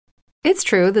It's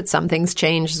true that some things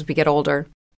change as we get older.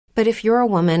 But if you're a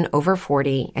woman over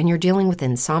 40 and you're dealing with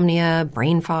insomnia,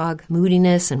 brain fog,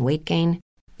 moodiness, and weight gain,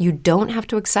 you don't have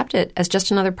to accept it as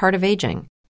just another part of aging.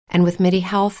 And with MIDI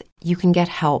Health, you can get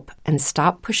help and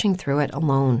stop pushing through it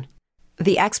alone.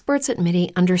 The experts at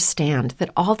MIDI understand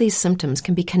that all these symptoms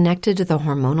can be connected to the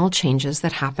hormonal changes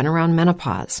that happen around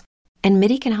menopause, and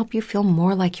MIDI can help you feel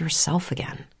more like yourself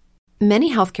again.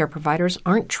 Many healthcare providers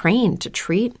aren't trained to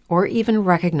treat or even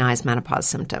recognize menopause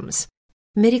symptoms.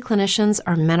 MIDI clinicians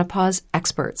are menopause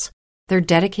experts. They're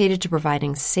dedicated to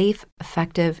providing safe,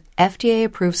 effective,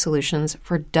 FDA-approved solutions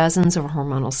for dozens of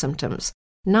hormonal symptoms,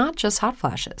 not just hot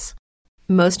flashes.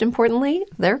 Most importantly,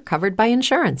 they're covered by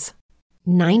insurance.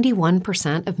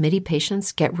 91% of MIDI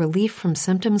patients get relief from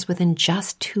symptoms within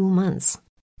just 2 months.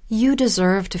 You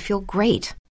deserve to feel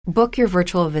great. Book your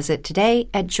virtual visit today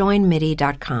at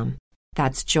joinmidi.com.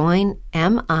 That's joinmidi.com.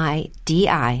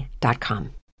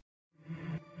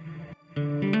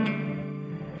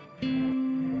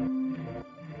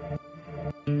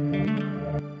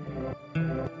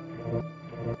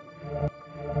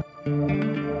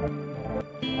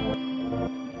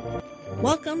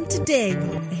 Welcome to Dig,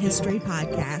 a history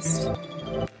podcast.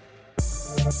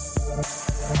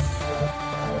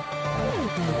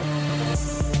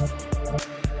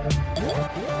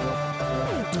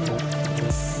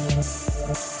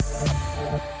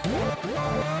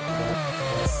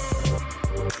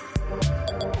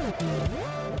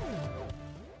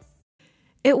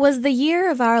 It was the year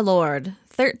of our Lord,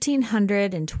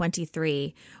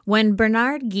 1323, when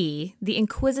Bernard Guy, the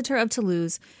Inquisitor of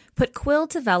Toulouse, put quill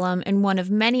to vellum in one of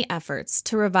many efforts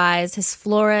to revise his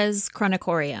Flores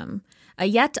Chronicorium, a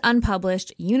yet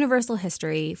unpublished universal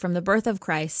history from the birth of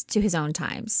Christ to his own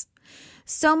times.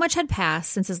 So much had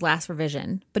passed since his last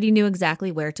revision, but he knew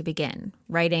exactly where to begin,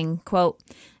 writing, quote,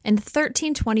 "In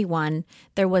 1321,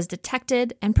 there was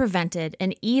detected and prevented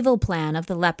an evil plan of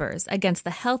the lepers against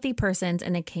the healthy persons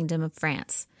in the kingdom of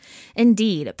France.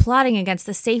 Indeed, plotting against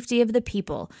the safety of the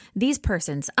people, these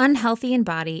persons, unhealthy in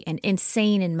body and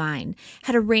insane in mind,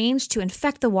 had arranged to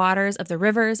infect the waters of the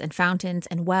rivers and fountains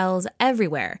and wells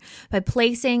everywhere by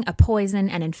placing a poison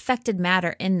and infected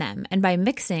matter in them and by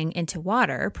mixing into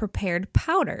water prepared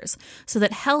powders, so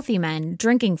that healthy men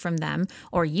drinking from them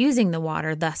or using the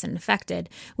water thus infected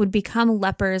would become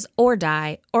lepers or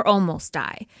die or almost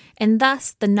die, and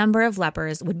thus the number of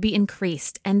lepers would be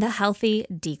increased and the healthy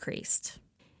decreased.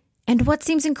 And what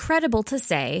seems incredible to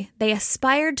say, they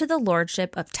aspired to the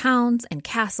lordship of towns and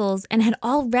castles and had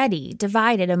already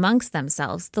divided amongst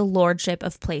themselves the lordship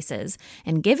of places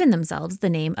and given themselves the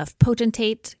name of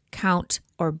potentate, count,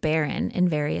 or baron in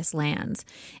various lands,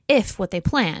 if what they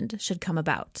planned should come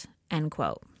about." End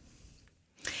quote.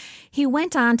 He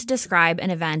went on to describe an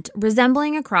event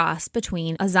resembling a cross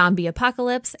between a zombie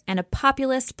apocalypse and a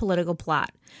populist political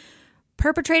plot,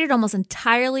 perpetrated almost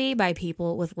entirely by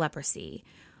people with leprosy,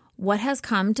 what has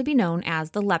come to be known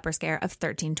as the Leper Scare of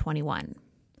 1321.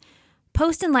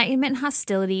 Post-Enlightenment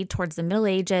hostility towards the Middle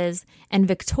Ages and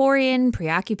Victorian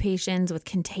preoccupations with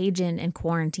contagion and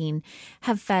quarantine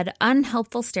have fed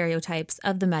unhelpful stereotypes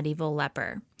of the medieval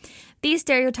leper. These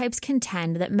stereotypes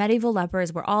contend that medieval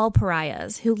lepers were all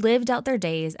pariahs who lived out their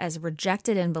days as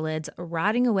rejected invalids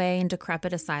rotting away in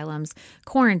decrepit asylums,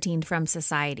 quarantined from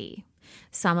society.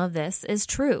 Some of this is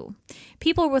true.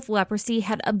 People with leprosy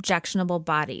had objectionable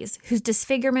bodies, whose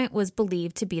disfigurement was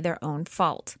believed to be their own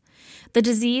fault. The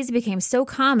disease became so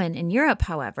common in Europe,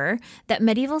 however, that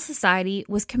medieval society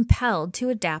was compelled to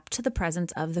adapt to the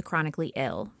presence of the chronically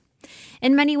ill.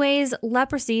 In many ways,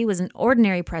 leprosy was an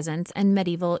ordinary presence in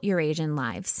medieval Eurasian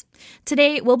lives.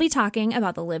 Today, we'll be talking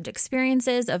about the lived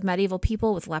experiences of medieval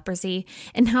people with leprosy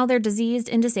and how their diseased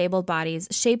and disabled bodies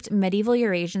shaped medieval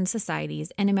Eurasian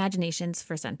societies and imaginations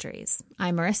for centuries.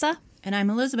 I'm Marissa. And I'm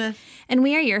Elizabeth. And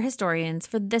we are your historians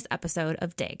for this episode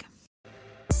of Dig.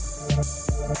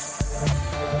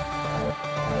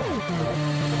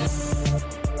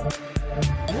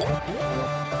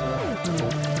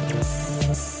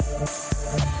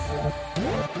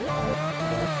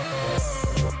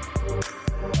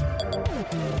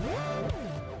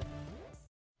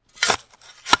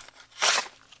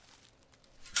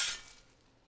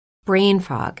 Brain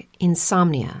fog,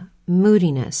 insomnia,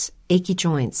 moodiness, achy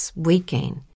joints, weight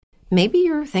gain. Maybe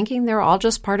you're thinking they're all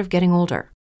just part of getting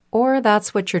older, or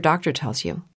that's what your doctor tells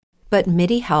you. But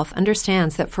MIDI Health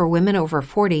understands that for women over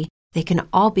 40, they can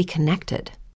all be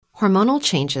connected. Hormonal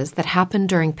changes that happen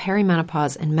during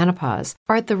perimenopause and menopause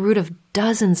are at the root of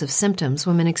dozens of symptoms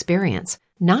women experience,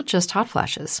 not just hot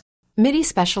flashes. MIDI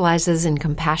specializes in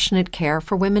compassionate care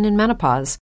for women in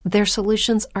menopause. Their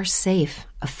solutions are safe,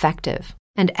 effective,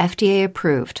 and FDA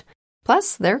approved.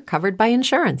 Plus, they're covered by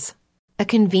insurance. A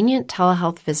convenient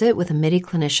telehealth visit with a MIDI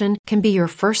clinician can be your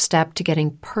first step to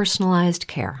getting personalized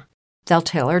care. They'll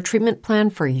tailor a treatment plan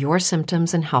for your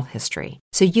symptoms and health history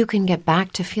so you can get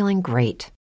back to feeling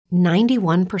great.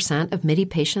 91% of MIDI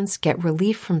patients get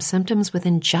relief from symptoms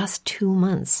within just 2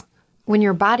 months. When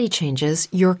your body changes,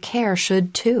 your care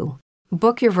should too.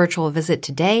 Book your virtual visit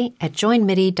today at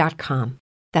joinmidi.com.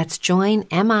 That's joinmidi.com.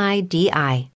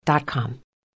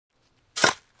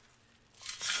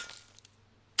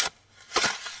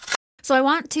 So I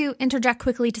want to interject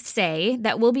quickly to say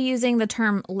that we'll be using the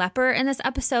term leper in this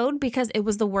episode because it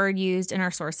was the word used in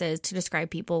our sources to describe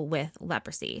people with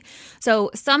leprosy.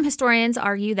 So some historians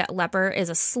argue that leper is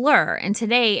a slur, and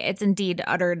today it's indeed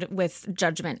uttered with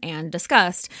judgment and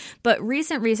disgust. But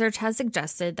recent research has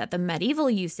suggested that the medieval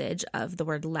usage of the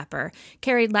word leper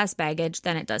carried less baggage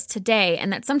than it does today,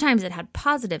 and that sometimes it had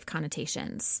positive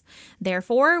connotations.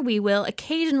 Therefore, we will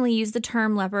occasionally use the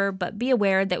term leper, but be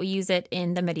aware that we use it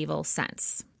in the medieval sense.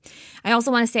 I also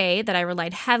want to say that I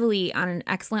relied heavily on an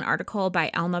excellent article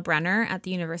by Elma Brenner at the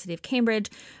University of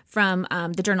Cambridge from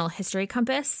the journal History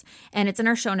Compass, and it's in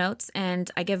our show notes,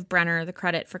 and I give Brenner the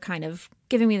credit for kind of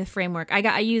giving me the framework.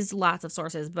 I used lots of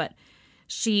sources, but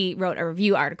she wrote a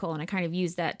review article, and I kind of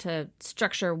used that to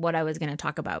structure what I was going to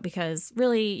talk about, because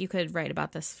really you could write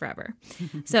about this forever.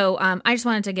 So I just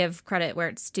wanted to give credit where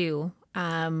it's due.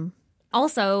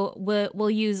 Also,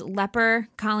 we'll use leper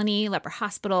colony, leper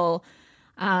hospital,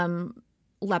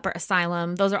 leper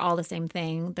asylum. Those are all the same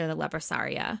thing. They're the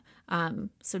leprosaria.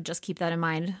 So just keep that in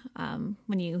mind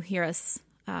when you hear us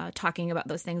talking about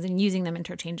those things and using them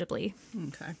interchangeably.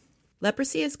 Okay.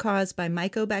 Leprosy is caused by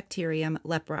Mycobacterium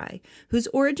leprae, whose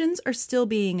origins are still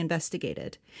being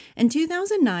investigated. In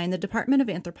 2009, the Department of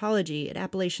Anthropology at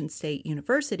Appalachian State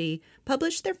University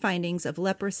published their findings of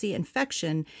leprosy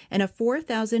infection in a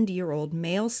 4,000-year-old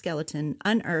male skeleton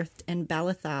unearthed in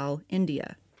Balithal,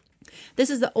 India. This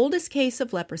is the oldest case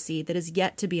of leprosy that is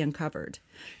yet to be uncovered.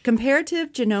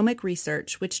 Comparative genomic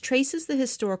research, which traces the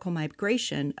historical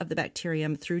migration of the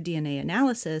bacterium through DNA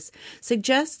analysis,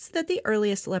 suggests that the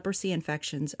earliest leprosy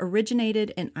infections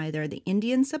originated in either the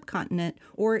Indian subcontinent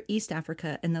or East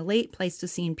Africa in the late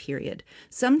Pleistocene period,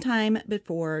 sometime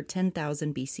before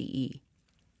 10,000 BCE.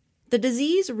 The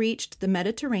disease reached the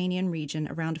Mediterranean region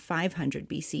around 500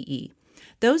 BCE.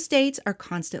 Those dates are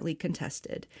constantly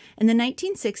contested. In the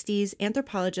 1960s,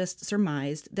 anthropologists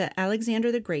surmised that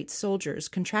Alexander the Great's soldiers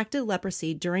contracted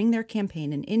leprosy during their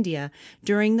campaign in India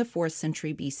during the 4th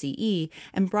century BCE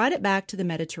and brought it back to the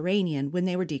Mediterranean when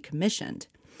they were decommissioned.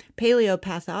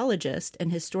 Paleopathologist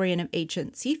and historian of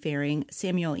ancient seafaring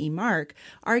Samuel E. Mark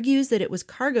argues that it was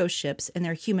cargo ships and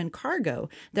their human cargo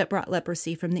that brought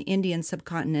leprosy from the Indian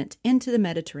subcontinent into the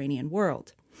Mediterranean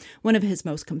world. One of his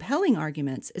most compelling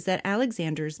arguments is that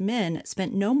Alexander's men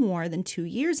spent no more than 2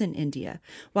 years in India,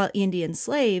 while Indian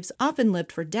slaves often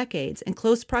lived for decades in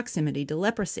close proximity to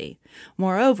leprosy.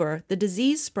 Moreover, the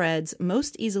disease spreads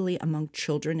most easily among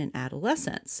children and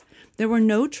adolescents. There were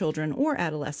no children or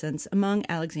adolescents among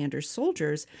Alexander's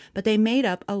soldiers, but they made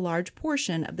up a large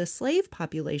portion of the slave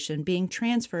population being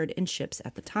transferred in ships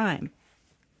at the time.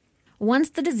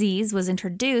 Once the disease was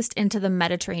introduced into the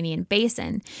Mediterranean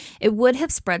basin, it would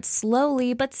have spread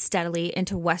slowly but steadily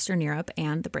into Western Europe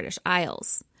and the British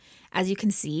Isles. As you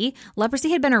can see,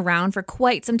 leprosy had been around for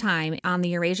quite some time on the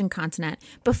Eurasian continent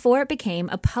before it became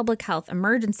a public health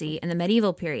emergency in the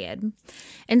medieval period.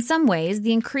 In some ways,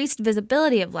 the increased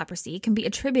visibility of leprosy can be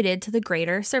attributed to the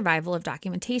greater survival of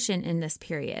documentation in this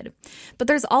period. But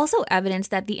there's also evidence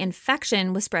that the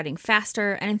infection was spreading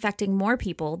faster and infecting more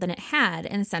people than it had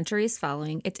in the centuries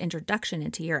following its introduction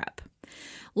into Europe.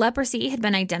 Leprosy had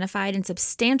been identified in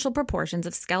substantial proportions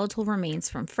of skeletal remains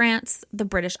from France, the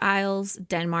British Isles,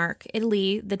 Denmark,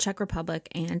 Italy, the Czech Republic,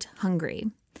 and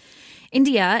Hungary.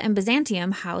 India and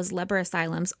Byzantium housed leper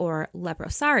asylums, or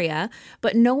leprosaria,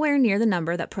 but nowhere near the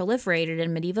number that proliferated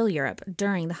in medieval Europe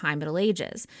during the High Middle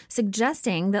Ages,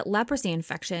 suggesting that leprosy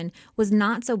infection was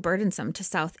not so burdensome to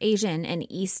South Asian and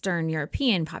Eastern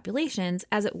European populations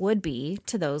as it would be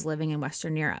to those living in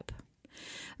Western Europe.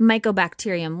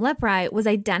 Mycobacterium leprae was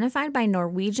identified by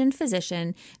Norwegian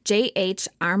physician J.H.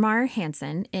 Armar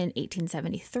Hansen in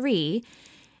 1873,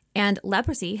 and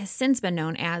leprosy has since been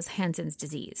known as Hansen's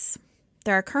disease.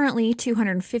 There are currently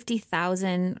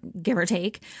 250,000, give or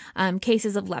take,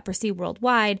 cases of leprosy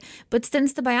worldwide, but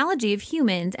since the biology of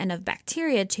humans and of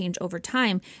bacteria change over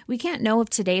time, we can't know if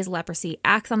today's leprosy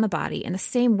acts on the body in the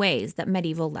same ways that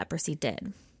medieval leprosy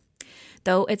did.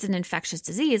 Though it's an infectious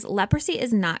disease, leprosy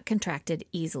is not contracted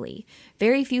easily.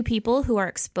 Very few people who are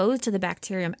exposed to the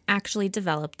bacterium actually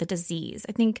develop the disease.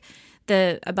 I think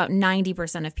about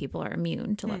 90% of people are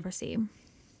immune to leprosy.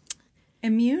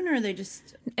 Immune, or are they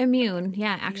just... Immune,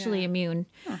 yeah, actually immune.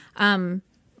 Huh. And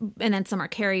then some are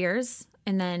carriers,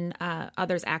 and then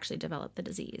others actually develop the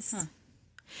disease.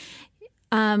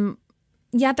 Huh.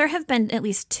 Yet there have been at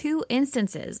least 2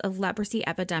 instances of leprosy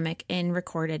epidemic in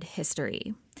recorded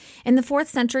history. In the 4th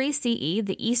century CE,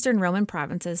 the Eastern Roman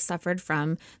provinces suffered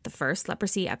from the first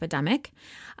leprosy epidemic.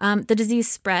 The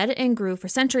disease spread and grew for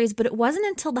centuries, but it wasn't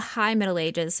until the High Middle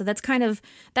Ages, so that's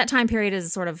that time period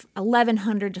is sort of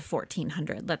 1100 to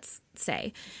 1400, let's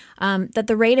say, that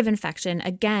the rate of infection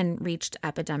again reached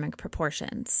epidemic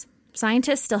proportions.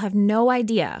 Scientists still have no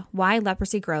idea why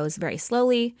leprosy grows very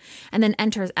slowly and then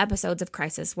enters episodes of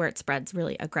crisis where it spreads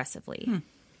really aggressively.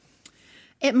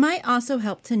 It might also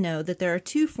help to know that there are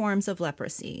 2 forms of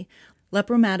leprosy,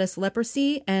 lepromatous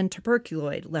leprosy and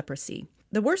tuberculoid leprosy.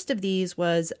 The worst of these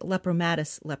was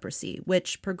lepromatous leprosy,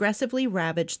 which progressively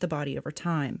ravaged the body over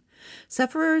time.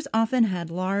 Sufferers often had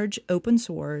large, open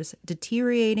sores,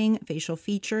 deteriorating facial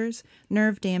features,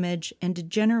 nerve damage, and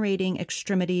degenerating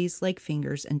extremities like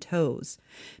fingers and toes.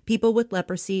 People with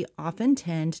leprosy often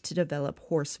tend to develop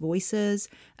hoarse voices,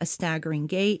 a staggering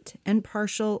gait, and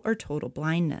partial or total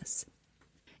blindness.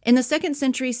 In the 2nd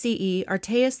century CE,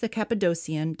 Artaeus the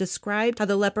Cappadocian described how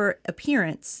the leper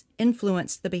appearance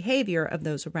influenced the behavior of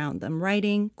those around them,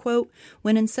 writing, quote,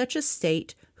 "When in such a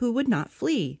state, who would not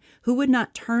flee? Who would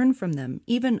not turn from them,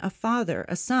 even a father,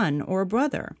 a son, or a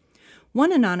brother?"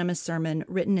 One anonymous sermon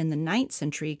written in the 9th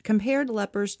century compared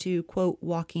lepers to, quote,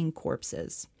 "walking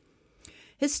corpses."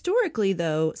 Historically,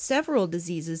 though, several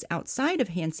diseases outside of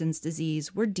Hansen's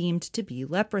disease were deemed to be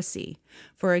leprosy.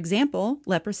 For example,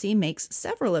 leprosy makes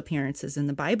several appearances in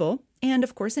the Bible, and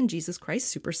of course in Jesus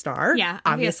Christ Superstar. Yeah,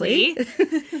 obviously.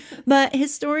 But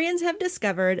historians have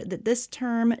discovered that this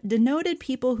term denoted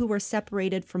people who were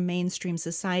separated from mainstream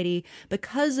society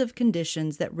because of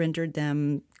conditions that rendered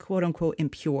them, quote unquote,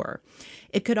 impure.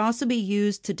 It could also be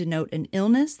used to denote an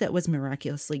illness that was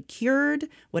miraculously cured,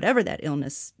 whatever that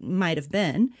illness might have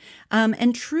been.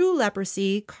 And true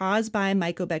leprosy caused by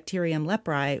Mycobacterium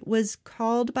leprae was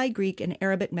called by Greek and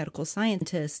Arabic medical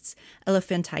scientists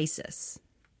elephantiasis.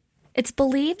 It's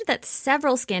believed that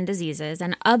several skin diseases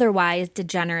and otherwise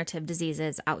degenerative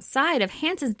diseases outside of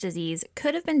Hansen's disease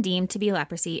could have been deemed to be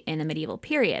leprosy in the medieval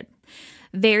period.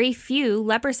 Very few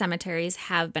leper cemeteries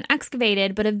have been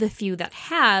excavated, but of the few that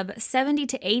have, 70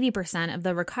 to 80% of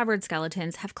the recovered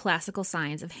skeletons have classical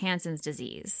signs of Hansen's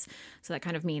disease. So that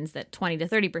kind of means that 20 to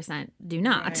 30% do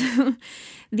not. Right.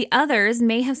 The others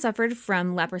may have suffered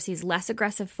from leprosy's less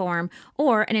aggressive form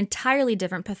or an entirely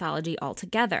different pathology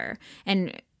altogether.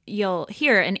 And you'll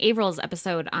hear in Avril's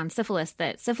episode on syphilis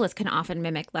that syphilis can often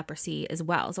mimic leprosy as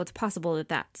well. So it's possible that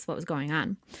that's what was going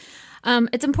on.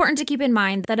 It's important to keep in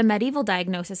mind that a medieval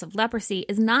diagnosis of leprosy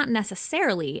is not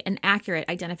necessarily an accurate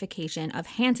identification of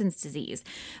Hansen's disease,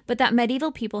 but that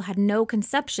medieval people had no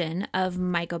conception of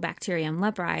Mycobacterium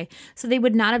leprae, so they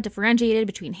would not have differentiated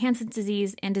between Hansen's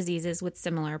disease and diseases with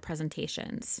similar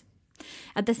presentations.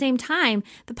 At the same time,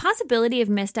 the possibility of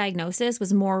misdiagnosis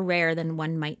was more rare than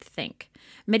one might think.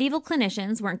 Medieval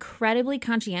clinicians were incredibly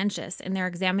conscientious in their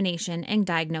examination and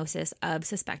diagnosis of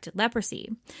suspected leprosy.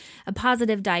 A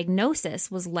positive diagnosis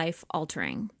was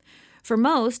life-altering. For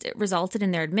most, it resulted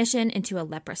in their admission into a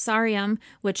leprosarium,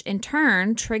 which in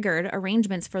turn triggered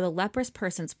arrangements for the leprous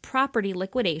person's property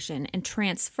liquidation and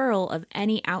transferal of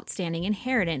any outstanding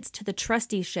inheritance to the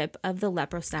trusteeship of the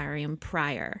leprosarium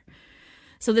prior.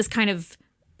 So this kind of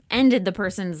ended the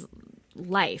person's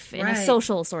life in a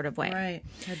social sort of way. Right.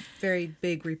 Had very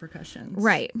big repercussions.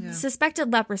 Right. Yeah.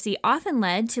 Suspected leprosy often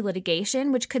led to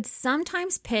litigation, which could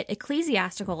sometimes pit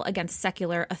ecclesiastical against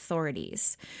secular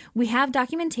authorities. We have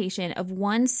documentation of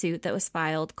one suit that was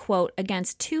filed, quote,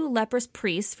 against 2 leprous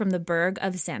priests from the burg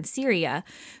of Sanceria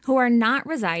who are not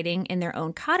residing in their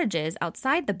own cottages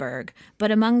outside the burg, but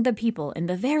among the people in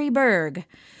the very burg.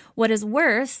 What is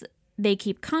worse, they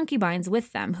keep concubines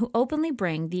with them who openly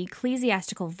bring the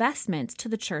ecclesiastical vestments to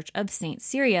the church of St.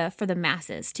 Cyria for the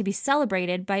masses to be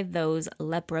celebrated by those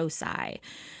leprosi,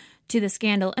 to the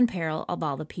scandal and peril of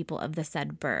all the people of the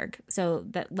said burg. So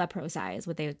that leprosi is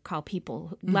what they call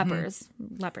people, lepers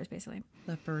basically.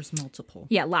 Lepers multiple.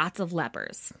 Yeah, lots of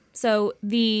lepers. So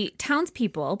the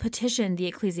townspeople petitioned the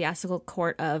ecclesiastical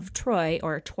court of Troyes,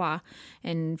 or Troyes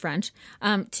in French,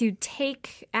 to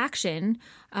take action,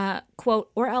 quote,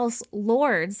 or else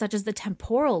lords, such as the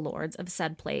temporal lords of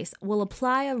said place, will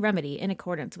apply a remedy in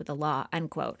accordance with the law, end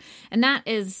quote. And that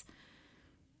is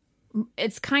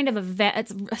it's kind of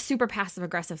it's a super passive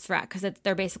aggressive threat because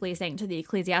they're basically saying to the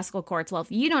ecclesiastical courts, well,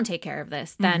 if you don't take care of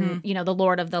this, then, the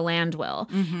Lord of the land will.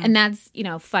 And that's,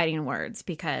 fighting words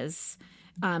because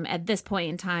at this point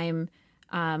in time,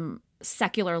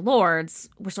 secular lords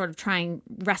were sort of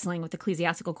wrestling with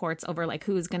ecclesiastical courts over like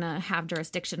who's going to have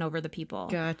jurisdiction over the people.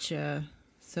 Gotcha.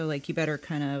 So like you better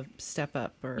kind of step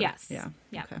up or. Yes. Yeah.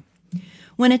 Yeah. Okay.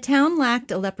 When a town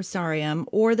lacked a leprosarium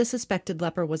or the suspected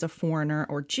leper was a foreigner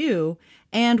or Jew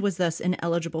and was thus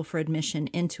ineligible for admission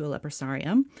into a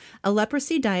leprosarium, a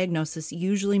leprosy diagnosis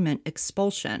usually meant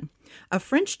expulsion. A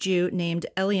French Jew named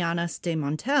Elianas de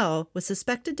Montel was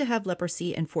suspected to have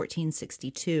leprosy in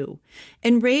 1462.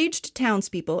 Enraged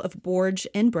townspeople of Bourges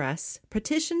and Bresse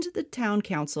petitioned the town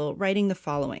council, writing the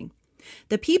following: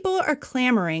 "The people are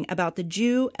clamoring about the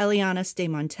Jew Elianas de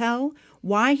Montel,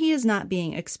 why he is not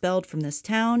being expelled from this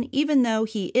town, even though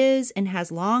he is and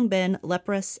has long been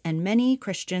leprous, and many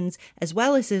Christians, as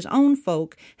well as his own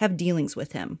folk, have dealings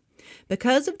with him.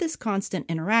 Because of this constant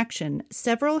interaction,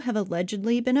 several have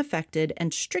allegedly been affected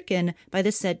and stricken by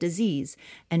the said disease,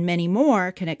 and many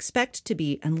more can expect to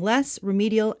be unless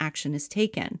remedial action is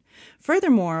taken.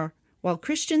 Furthermore, while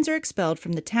Christians are expelled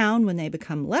from the town when they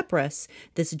become leprous,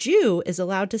 this Jew is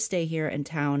allowed to stay here in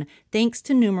town thanks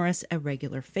to numerous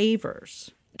irregular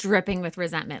favors." Dripping with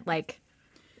resentment. Like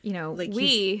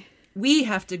we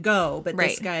have to go, but Right.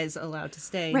 this guy's allowed to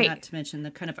stay, Right. not to mention the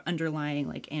kind of underlying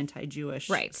like anti-Jewish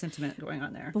Right. sentiment going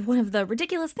on there. But one of the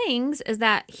ridiculous things is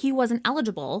that he wasn't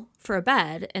eligible for a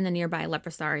bed in the nearby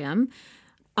leprosarium,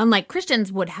 unlike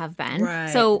Christians would have been. Right.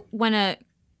 So when a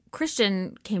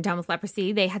Christian came down with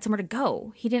leprosy, they had somewhere to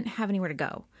go. He didn't have anywhere to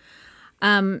go.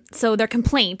 So their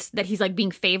complaint that he's like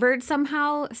being favored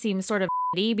somehow seems sort of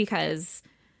because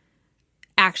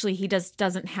actually he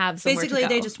doesn't have somewhere Basically, to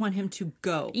go. they just want him to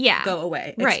go. Yeah. Go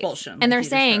away. Right. Expulsion. And they're like you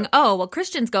saying, described. oh, well,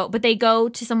 Christians go, but they go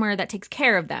to somewhere that takes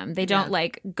care of them. They don't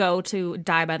go to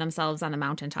die by themselves on a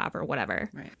mountaintop or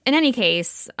whatever. Right. In any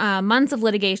case, months of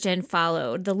litigation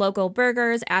followed. The local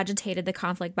burghers agitated the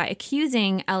conflict by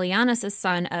accusing Elianas'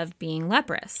 son of being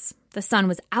leprous. The son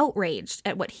was outraged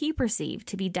at what he perceived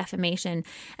to be defamation,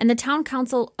 and the town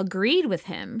council agreed with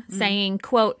him, saying,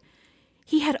 quote,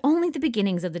 "He had only the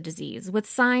beginnings of the disease, with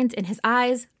signs in his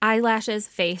eyes, eyelashes,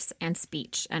 face, and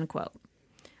speech," end quote.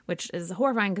 Which is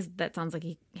horrifying because that sounds like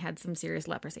he had some serious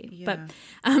leprosy. Yeah. But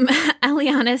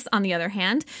Elianas, on the other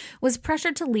hand, was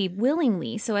pressured to leave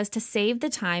willingly so as to save the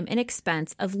time and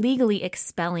expense of legally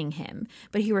expelling him,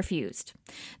 but he refused.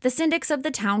 The syndics of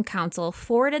the town council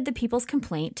forwarded the people's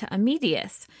complaint to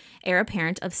Amédius, heir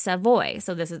apparent of Savoy.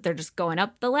 So they're just going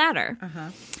up the ladder.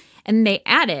 And they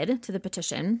added to the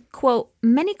petition, quote,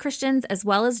 "Many Christians as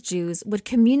well as Jews would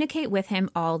communicate with him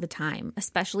all the time,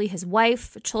 especially his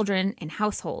wife, children, and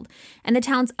household, and the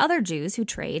town's other Jews who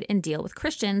trade and deal with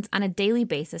Christians on a daily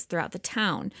basis throughout the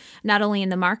town, not only in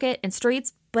the market and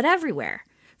streets, but everywhere.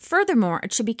 Furthermore,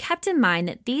 it should be kept in mind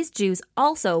that these Jews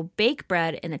also bake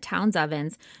bread in the town's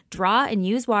ovens, draw and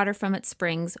use water from its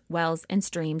springs, wells, and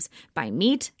streams, buy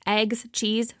meat, eggs,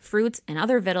 cheese, fruits, and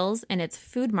other victuals in its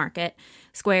food market,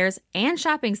 squares, and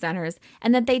shopping centers,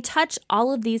 and that they touch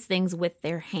all of these things with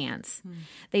their hands.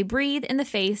 They breathe in the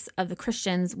face of the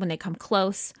Christians when they come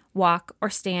close, walk, or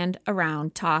stand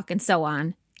around, talk, and so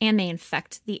on, and they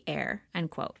infect the air," end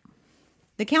quote.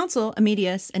 The council,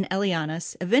 Amédius and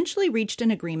Elianas, eventually reached an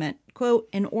agreement, quote,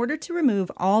 "in order to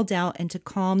remove all doubt and to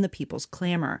calm the people's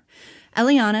clamor.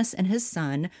 Elianas and his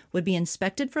son would be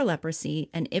inspected for leprosy,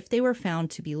 and if they were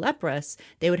found to be leprous,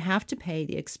 they would have to pay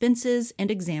the expenses and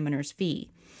examiner's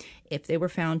fee. If they were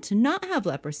found to not have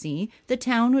leprosy, the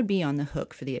town would be on the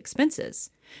hook for the expenses.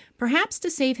 Perhaps to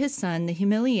save his son the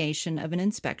humiliation of an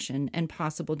inspection and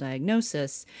possible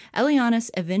diagnosis,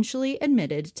 Elianas eventually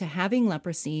admitted to having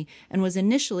leprosy and was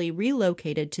initially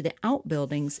relocated to the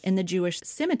outbuildings in the Jewish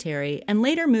cemetery and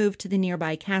later moved to the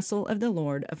nearby castle of the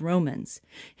Lord of Romans.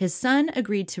 His son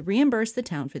agreed to reimburse the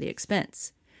town for the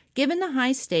expense. Given the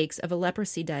high stakes of a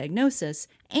leprosy diagnosis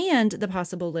and the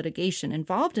possible litigation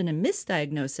involved in a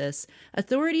misdiagnosis,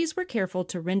 authorities were careful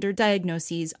to render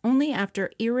diagnoses only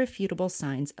after irrefutable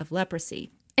signs of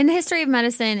leprosy. In the history of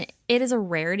medicine, it is a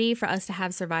rarity for us to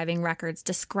have surviving records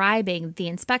describing the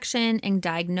inspection and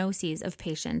diagnoses of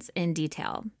patients in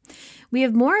detail. We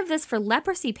have more of this for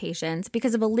leprosy patients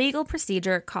because of a legal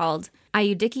procedure called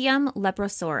iudicium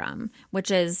leprosorum,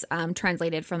 which is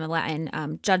translated from the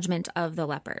Latin judgment of the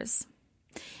lepers.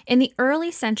 In the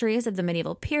early centuries of the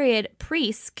medieval period,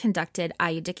 priests conducted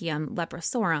iudicium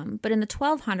leprosorum, but in the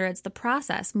 1200s, the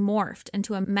process morphed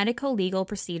into a medico-legal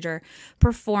procedure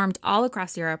performed all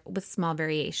across Europe with small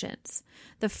variations.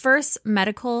 The first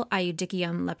medical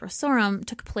iudicium leprosorum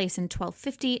took place in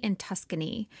 1250 in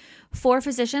Tuscany. 4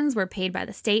 physicians were paid by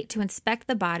the state to inspect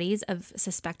the bodies of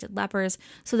suspected lepers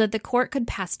so that the court could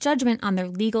pass judgment on their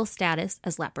legal status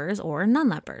as lepers or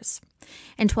non-lepers.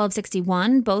 In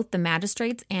 1261, both the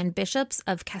magistrates and bishops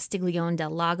of Castiglione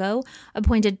del Lago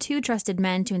appointed 2 trusted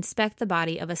men to inspect the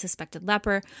body of a suspected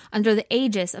leper under the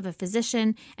aegis of a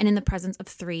physician and in the presence of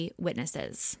 3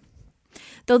 witnesses.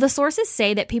 Though the sources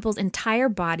say that people's entire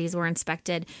bodies were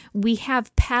inspected, we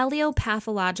have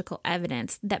paleopathological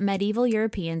evidence that medieval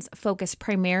Europeans focused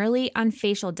primarily on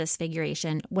facial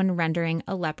disfiguration when rendering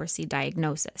a leprosy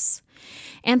diagnosis.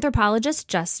 Anthropologist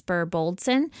Jesper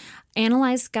Boldsen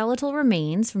analyzed skeletal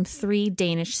remains from 3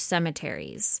 Danish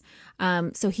cemeteries.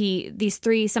 These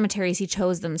 3 cemeteries, he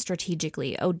chose them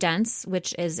strategically. Odense,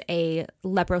 which is a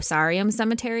leprosarium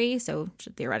cemetery, so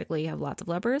should theoretically have lots of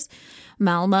lepers.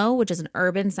 Malmo, which is an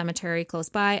urban cemetery close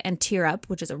by, and Tierup,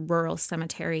 which is a rural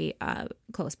cemetery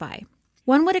close by.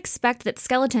 One would expect that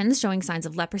skeletons showing signs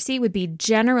of leprosy would be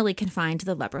generally confined to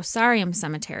the leprosarium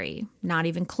cemetery. Not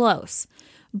even close.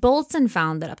 Boldsen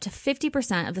found that up to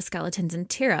 50% of the skeletons in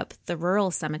Tierup, the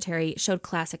rural cemetery, showed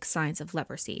classic signs of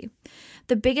leprosy.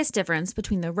 The biggest difference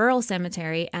between the rural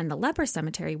cemetery and the leper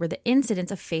cemetery were the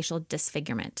incidence of facial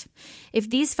disfigurement. If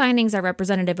these findings are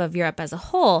representative of Europe as a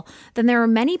whole, then there were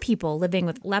many people living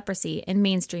with leprosy in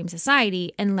mainstream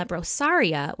society, and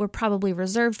leprosaria were probably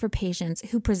reserved for patients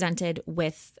who presented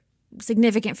with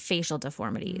significant facial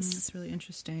deformities. That's really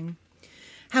interesting.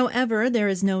 However, there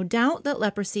is no doubt that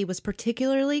leprosy was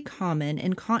particularly common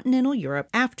in continental Europe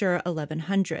after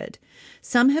 1100.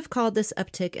 Some have called this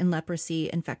uptick in leprosy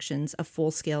infections a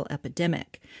full-scale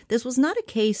epidemic. This was not a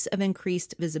case of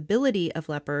increased visibility of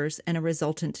lepers and a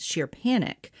resultant sheer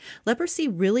panic. Leprosy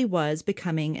really was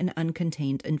becoming an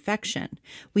uncontained infection.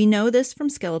 We know this from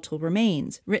skeletal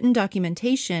remains, written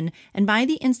documentation, and by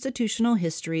the institutional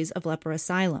histories of leper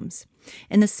asylums.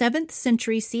 In the 7th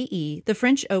century CE, the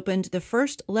French opened the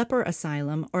first leper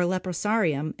asylum or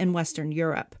leprosarium in Western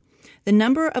Europe. The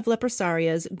number of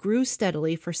leprosarias grew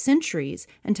steadily for centuries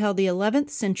until the 11th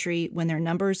century when their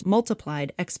numbers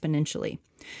multiplied exponentially.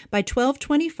 By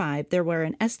 1225, there were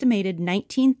an estimated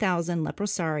 19,000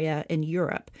 leprosaria in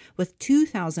Europe, with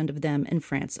 2,000 of them in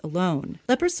France alone.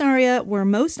 Leprosaria were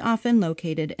most often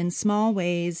located in small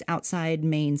ways outside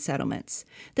main settlements.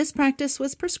 This practice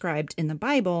was prescribed in the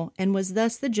Bible and was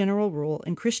thus the general rule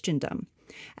in Christendom.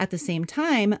 At the same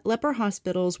time, leper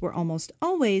hospitals were almost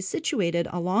always situated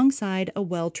alongside a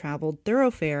well-traveled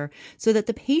thoroughfare so that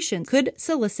the patients could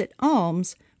solicit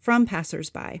alms from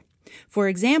passers-by. For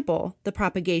example, the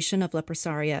propagation of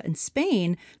leprosaria in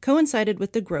Spain coincided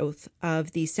with the growth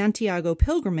of the Santiago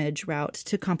pilgrimage route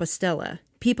to Compostela.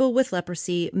 People with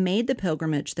leprosy made the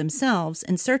pilgrimage themselves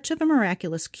in search of a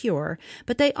miraculous cure,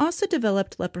 but they also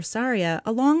developed leprosaria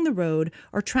along the road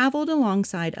or traveled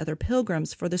alongside other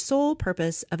pilgrims for the sole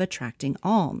purpose of attracting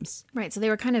alms. Right, so they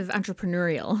were kind of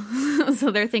entrepreneurial. So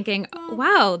they're thinking,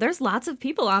 wow, there's lots of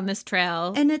people on this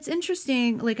trail. And it's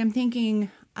interesting, I'm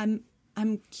thinking,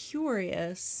 I'm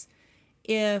curious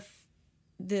if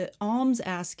the alms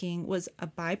asking was a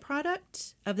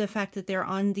byproduct of the fact that they're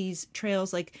on these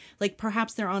trails, like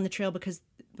perhaps they're on the trail because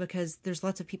there's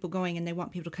lots of people going and they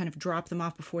want people to kind of drop them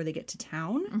off before they get to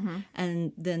town,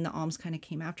 and then the alms kind of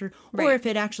came after, right. Or if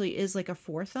it actually is like a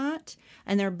forethought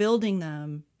and they're building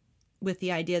them with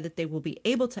the idea that they will be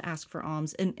able to ask for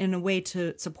alms in a way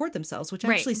to support themselves, which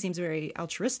actually seems very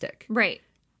altruistic. Right.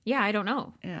 Yeah, I don't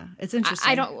know. Yeah, it's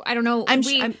interesting. I don't know.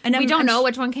 We don't know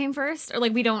which one came first, or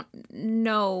we don't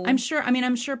know. I'm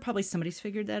sure probably somebody's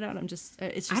figured that out. It's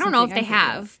just I don't know if they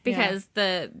have, because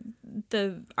the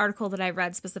article that I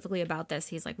read specifically about this,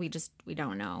 he's like, we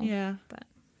don't know. Yeah, but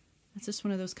it's just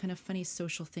one of those kind of funny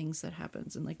social things that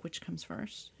happens, and which comes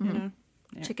first, you know.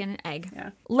 Yeah. Chicken and egg.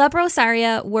 Yeah.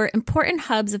 Leprosaria were important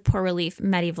hubs of poor relief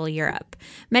medieval Europe.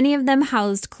 Many of them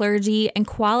housed clergy and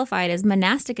qualified as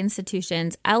monastic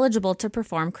institutions eligible to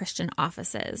perform Christian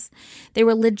offices. They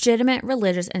were legitimate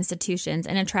religious institutions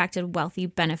and attracted wealthy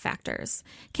benefactors.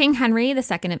 King Henry II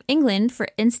of England, for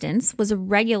instance, was a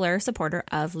regular supporter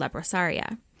of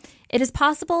leprosaria. It is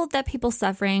possible that people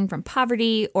suffering from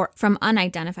poverty or from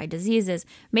unidentified diseases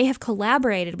may have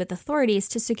collaborated with authorities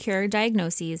to secure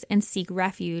diagnoses and seek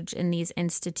refuge in these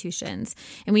institutions.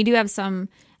 And we do have some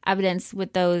evidence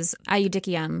with those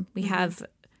iudicium. We have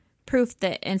proof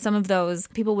that in some of those,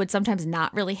 people would sometimes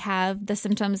not really have the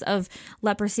symptoms of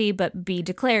leprosy, but be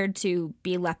declared to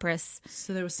be leprous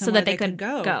So there was so somewhere that they could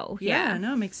go. Yeah,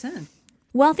 no, it makes sense.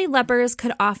 Wealthy lepers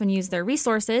could often use their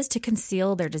resources to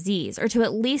conceal their disease or to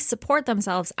at least support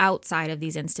themselves outside of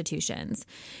these institutions.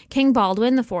 King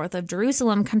Baldwin IV of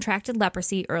Jerusalem contracted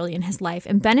leprosy early in his life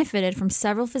and benefited from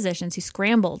several physicians who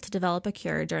scrambled to develop a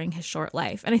cure during his short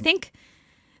life. And I think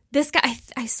this guy,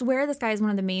 I swear this guy is one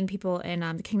of the main people in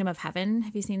The Kingdom of Heaven.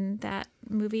 Have you seen that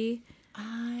movie?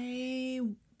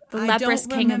 The Leprous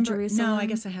King of Jerusalem? No, I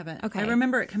guess I haven't. Okay. I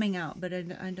remember it coming out, but I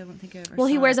don't think I ever saw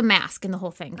he wears it. a mask in the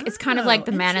whole thing. It's kind of like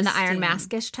the Man in the Iron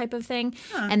Mask-ish type of thing.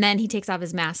 Huh. And then he takes off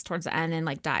his mask towards the end and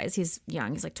like dies. He's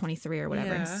young. He's like 23 or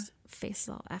whatever. And his face is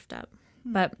all effed up.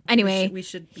 But anyway, we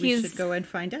should go and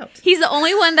find out. He's the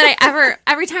only one that I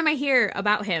every time I hear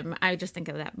about him, I just think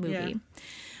of that movie.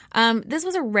 Yeah. This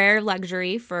was a rare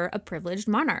luxury for a privileged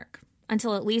monarch.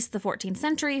 Until at least the 14th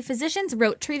century, physicians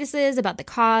wrote treatises about the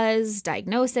cause,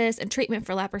 diagnosis, and treatment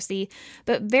for leprosy,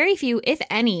 but very few, if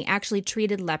any, actually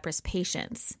treated leprous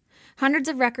patients. Hundreds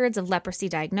of records of leprosy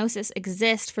diagnosis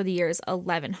exist for the years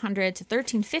 1100 to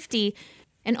 1350,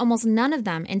 and almost none of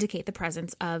them indicate the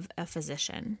presence of a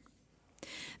physician.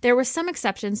 There were some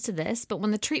exceptions to this, but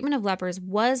when the treatment of lepers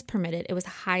was permitted, it was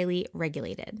highly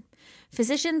regulated.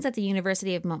 Physicians at the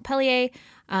University of Montpellier,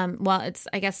 it's,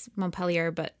 I guess,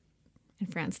 Montpellier, but in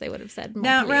France, they would have said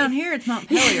Montpellier. Now, around here, it's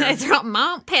Montpellier. It's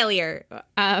Montpellier.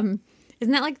 Isn't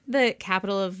that like the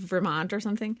capital of Vermont or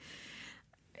something?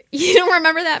 You don't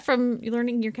remember that from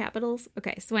learning your capitals?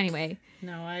 Okay, so anyway.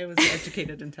 No, I was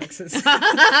educated in Texas.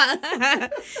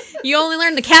 You only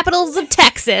learned the capitals of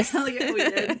Texas. Hell yeah, we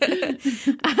did.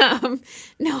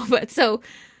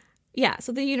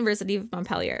 So the University of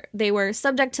Montpellier, they were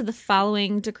subject to the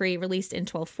following decree released in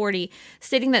 1240,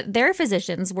 stating that their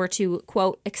physicians were to,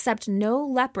 quote, accept no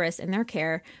leprous in their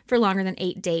care for longer than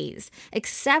 8 days,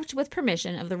 except with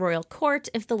permission of the royal court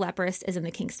if the leprous is in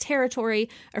the king's territory,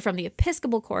 or from the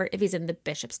episcopal court if he's in the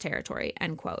bishop's territory,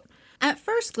 end quote. At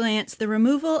first glance, the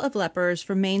removal of lepers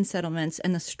from main settlements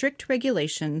and the strict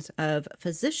regulations of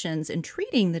physicians in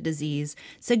treating the disease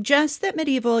suggests that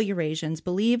medieval Eurasians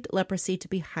believed leprosy to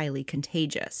be highly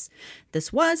contagious.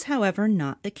 This was, however,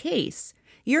 not the case.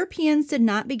 Europeans did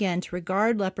not begin to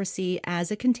regard leprosy as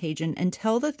a contagion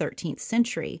until the 13th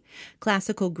century.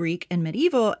 Classical Greek and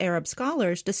medieval Arab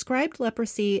scholars described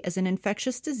leprosy as an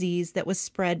infectious disease that was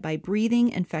spread by breathing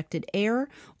infected air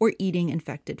or eating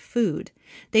infected food.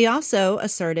 They also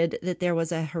asserted that there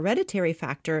was a hereditary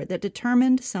factor that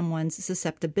determined someone's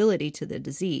susceptibility to the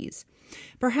disease.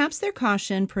 Perhaps their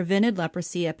caution prevented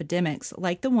leprosy epidemics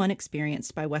like the one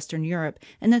experienced by Western Europe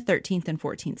in the 13th and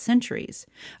 14th centuries.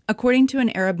 According to an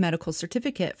Arab medical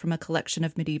certificate from a collection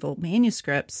of medieval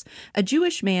manuscripts, a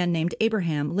Jewish man named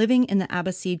Abraham living in the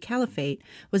Abbasid Caliphate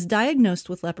was diagnosed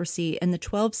with leprosy in the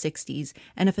 1260s,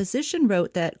 and a physician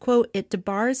wrote that, quote, it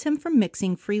debars him from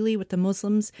mixing freely with the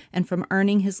Muslims and from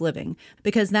earning his living,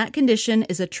 because that condition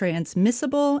is a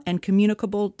transmissible and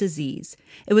communicable disease.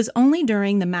 It was only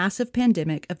during the massive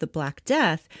pandemic of the Black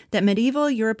Death that medieval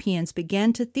Europeans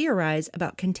began to theorize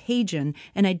about contagion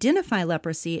and identify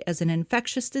leprosy as an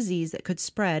infectious disease that could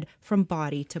spread from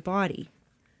body to body.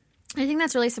 I think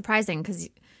that's really surprising because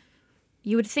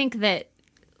you would think that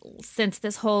since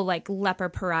this whole like leper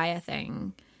pariah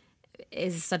thing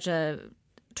is such a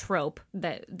trope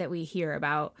that we hear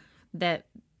about, that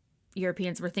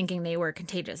Europeans were thinking they were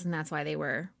contagious and that's why they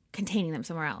were containing them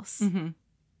somewhere else. Mm-hmm.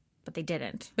 But they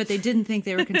didn't. But they didn't think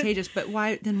they were contagious. But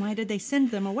why did they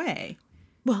send them away?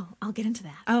 Well, I'll get into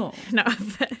that. Oh. No.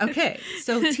 Okay.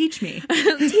 So teach me.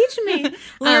 Teach me.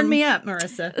 Learn me up,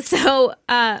 Marissa. So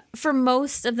for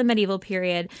most of the medieval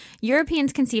period,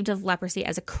 Europeans conceived of leprosy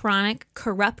as a chronic,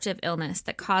 corruptive illness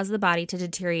that caused the body to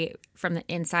deteriorate from the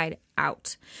inside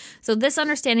out. So this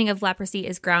understanding of leprosy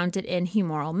is grounded in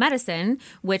humoral medicine,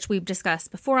 which we've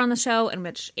discussed before on the show and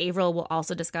which Avril will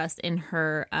also discuss in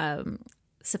her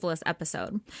syphilis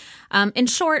episode. In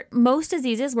short, most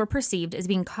diseases were perceived as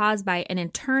being caused by an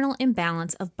internal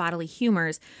imbalance of bodily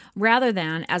humors rather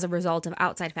than as a result of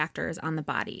outside factors on the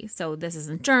body. So this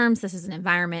isn't germs, this is an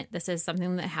environment, this is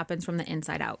something that happens from the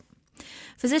inside out.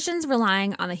 Physicians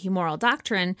relying on the humoral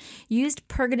doctrine used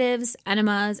purgatives,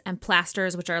 enemas, and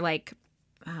plasters, which are like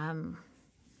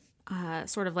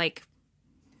sort of like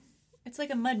it's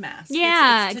like a mud mask.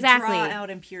 Yeah, it's exactly. To draw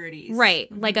out impurities.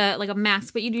 Right, mm-hmm. like a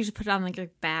mask, but you'd usually put it on like your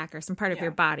back or some part of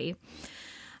your body.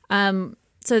 So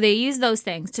they use those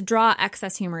things to draw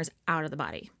excess humors out of the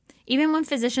body. Even when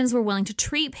physicians were willing to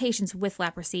treat patients with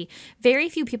leprosy, very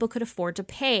few people could afford to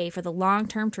pay for the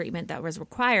long-term treatment that was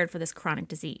required for this chronic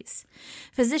disease.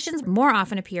 Physicians more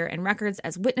often appear in records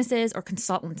as witnesses or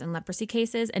consultants in leprosy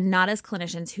cases and not as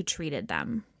clinicians who treated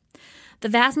them. The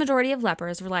vast majority of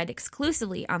lepers relied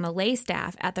exclusively on the lay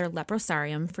staff at their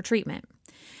leprosarium for treatment.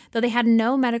 Though they had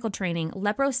no medical training,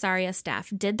 leprosaria staff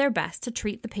did their best to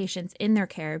treat the patients in their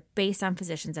care based on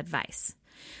physicians' advice.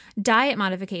 Diet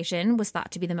modification was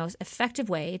thought to be the most effective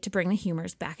way to bring the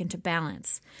humors back into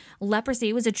balance.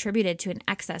 Leprosy was attributed to an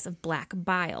excess of black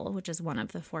bile, which is one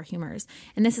of the 4 humors,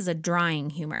 and this is a drying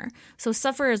humor. So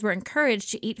sufferers were encouraged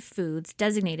to eat foods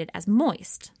designated as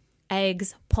moist: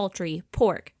 eggs, poultry,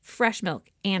 pork, fresh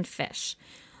milk, and fish.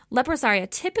 Leprosaria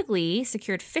typically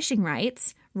secured fishing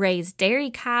rights, raised dairy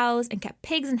cows, and kept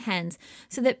pigs and hens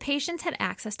so that patients had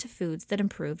access to foods that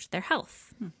improved their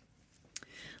health.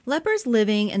 Lepers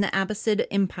living in the Abbasid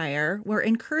Empire were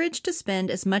encouraged to spend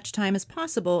as much time as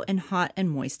possible in hot and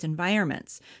moist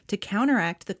environments to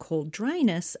counteract the cold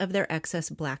dryness of their excess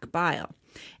black bile.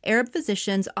 Arab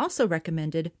physicians also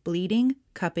recommended bleeding,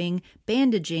 cupping,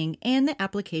 bandaging, and the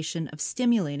application of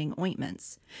stimulating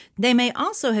ointments. They may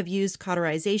also have used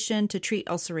cauterization to treat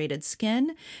ulcerated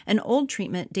skin, an old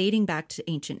treatment dating back to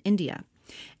ancient India.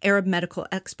 Arab medical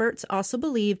experts also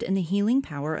believed in the healing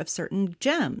power of certain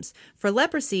gems. For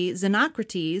leprosy,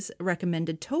 Xenocrates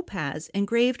recommended topaz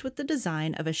engraved with the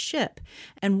design of a ship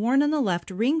and worn on the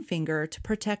left ring finger to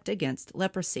protect against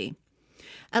leprosy.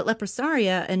 At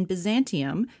Leprosaria in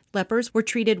Byzantium, lepers were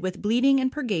treated with bleeding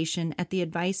and purgation at the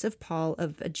advice of Paul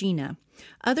of Aegina.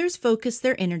 Others focused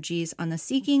their energies on the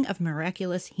seeking of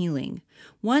miraculous healing.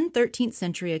 One 13th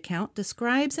century account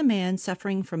describes a man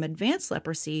suffering from advanced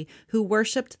leprosy who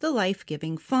worshipped the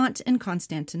life-giving font in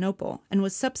Constantinople and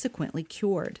was subsequently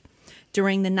cured.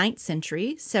 During the 9th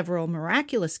century, several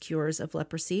miraculous cures of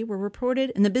leprosy were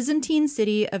reported in the Byzantine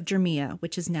city of Jermia,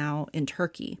 which is now in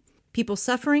Turkey. People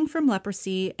suffering from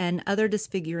leprosy and other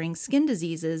disfiguring skin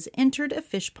diseases entered a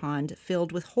fish pond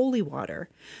filled with holy water.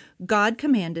 God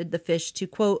commanded the fish to,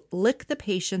 quote, lick the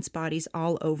patient's bodies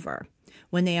all over.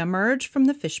 When they emerged from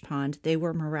the fish pond, they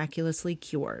were miraculously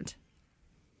cured.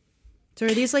 So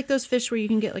are these like those fish where you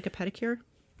can get like a pedicure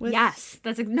with? Yes,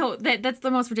 that's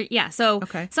the most ridiculous. Yeah, so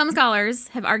Okay. Some scholars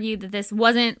have argued that this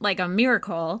wasn't like a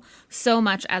miracle so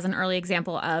much as an early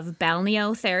example of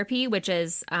balneotherapy, which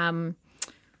is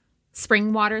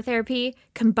spring water therapy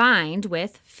combined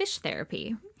with fish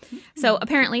therapy. So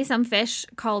apparently some fish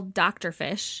called doctor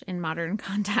fish in modern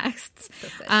contexts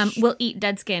will eat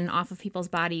dead skin off of people's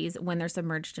bodies when they're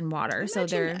submerged in water.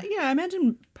 I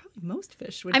imagine probably most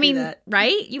fish would do that.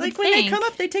 Right? You like would when think. they come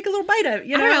up, they take a little bite out. I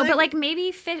don't know, but like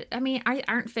maybe fish. I mean,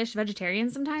 aren't fish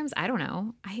vegetarians sometimes? I don't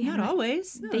know. Not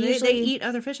always. No, They they usually eat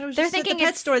other fish. I was they're just at the thinking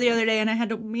pet store the other day,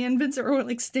 and me and Vincent were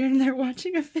like standing there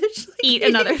watching a fish eat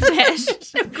another fish.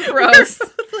 Gross.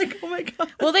 Like, oh my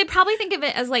god. Well, they probably think of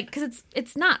it as like, because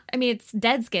it's not. I mean, it's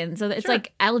dead skin, so it's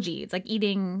like algae. It's like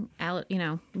eating,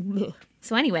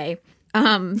 So anyway,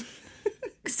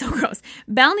 so gross.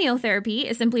 Balneotherapy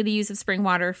is simply the use of spring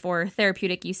water for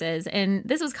therapeutic uses, and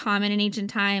this was common in ancient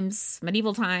times,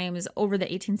 medieval times, over the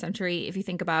 18th century. If you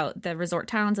think about the resort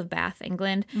towns of Bath,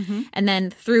 England, and then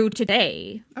through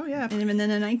today. Oh yeah, and even in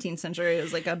the 19th century, it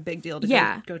was like a big deal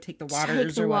to go take the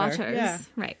waters or whatever. Yeah,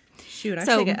 right. Shoot, I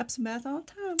take an Epsom bath all the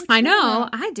time. I know,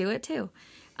 I do it too.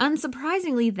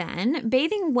 Unsurprisingly then,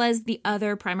 bathing was the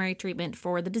other primary treatment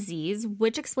for the disease,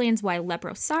 which explains why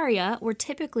leprosaria were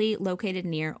typically located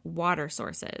near water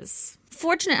sources.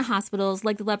 Fortunate hospitals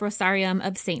like the Leprosarium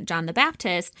of St. John the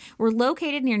Baptist were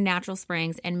located near natural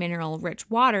springs and mineral-rich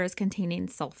waters containing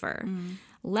sulfur.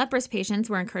 Leprous patients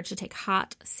were encouraged to take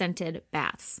hot, scented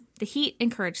baths. The heat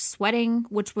encouraged sweating,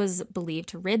 which was believed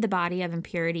to rid the body of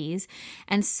impurities,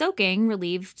 and soaking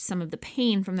relieved some of the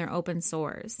pain from their open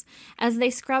sores. As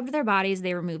they scrubbed their bodies,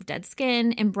 they removed dead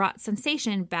skin and brought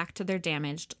sensation back to their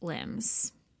damaged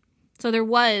limbs. So there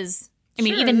was...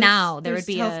 even now, there would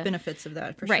be health benefits of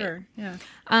that, for sure. Yeah.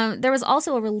 There was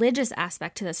also a religious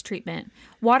aspect to this treatment.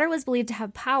 Water was believed to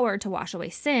have power to wash away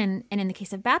sin, and in the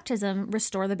case of baptism,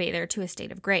 restore the bather to a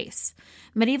state of grace.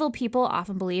 Medieval people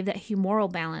often believed that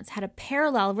humoral balance had a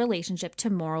parallel relationship to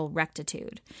moral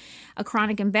rectitude. A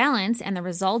chronic imbalance and the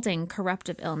resulting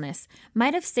corruptive illness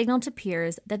might have signaled to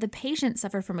peers that the patient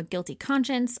suffered from a guilty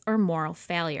conscience or moral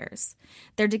failures.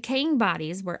 Their decaying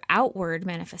bodies were outward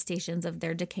manifestations of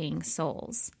their decaying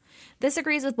souls. This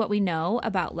agrees with what we know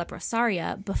about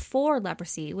leprosaria before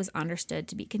leprosy was understood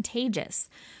to be contagious.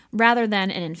 Rather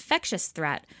than an infectious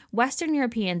threat, Western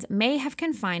Europeans may have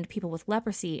confined people with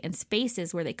leprosy in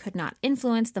spaces where they could not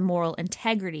influence the moral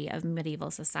integrity of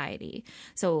medieval society.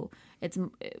 So it's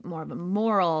more of a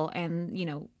moral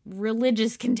and,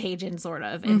 religious contagion, sort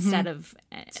of, instead of...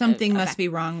 Something must be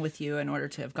wrong with you in order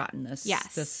to have gotten this,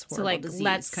 yes. this horrible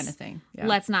disease kind of thing. Yeah.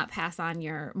 Let's not pass on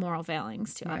your moral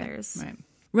failings to others. Right.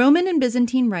 Roman and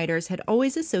Byzantine writers had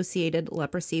always associated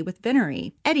leprosy with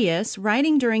venery. Ennius,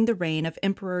 writing during the reign of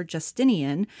Emperor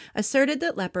Justinian, asserted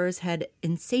that lepers had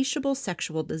insatiable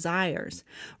sexual desires.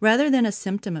 Rather than a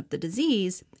symptom of the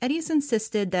disease, Ennius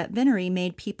insisted that venery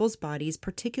made people's bodies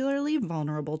particularly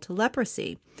vulnerable to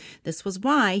leprosy. This was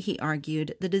why, he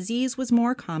argued, the disease was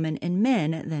more common in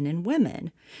men than in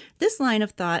women. This line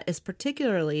of thought is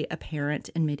particularly apparent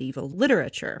in medieval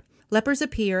literature. Lepers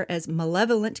appear as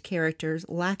malevolent characters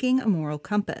lacking a moral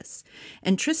compass.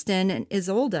 In Tristan and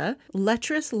Isolde,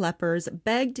 lecherous lepers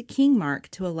begged King Mark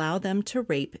to allow them to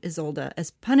rape Isolde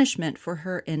as punishment for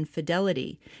her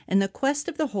infidelity. In the Quest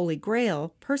of the Holy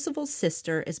Grail, Percival's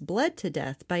sister is bled to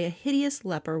death by a hideous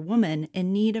leper woman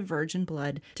in need of virgin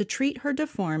blood to treat her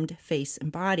deformed face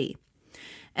and body.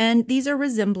 And these are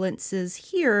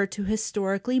resemblances here to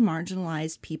historically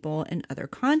marginalized people in other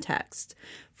contexts.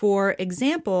 For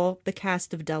example, the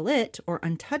caste of Dalit, or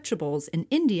untouchables in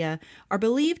India, are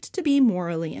believed to be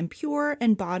morally impure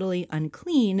and bodily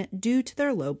unclean due to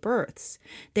their low births.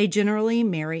 They generally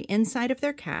marry inside of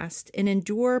their caste and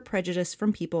endure prejudice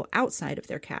from people outside of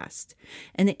their caste.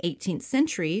 In the 18th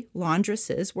century,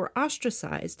 laundresses were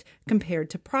ostracized compared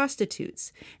to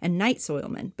prostitutes and night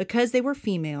soilmen because they were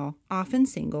female, often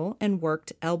single, and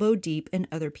worked elbow deep in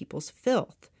other people's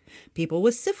filth. People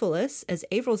with syphilis, as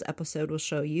Avril's episode will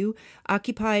show you,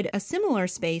 occupied a similar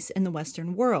space in the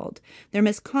Western world. Their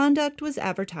misconduct was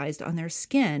advertised on their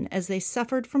skin as they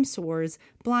suffered from sores,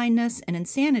 blindness, and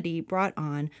insanity brought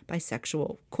on by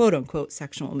sexual, quote-unquote,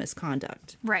 sexual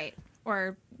misconduct. Right,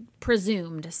 or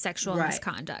presumed sexual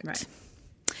misconduct. Right.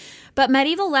 But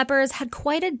medieval lepers had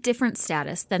quite a different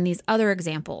status than these other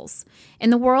examples. In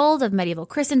the world of medieval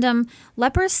Christendom,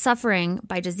 lepers suffering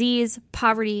by disease,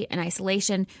 poverty, and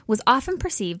isolation was often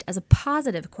perceived as a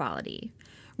positive quality.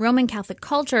 Roman Catholic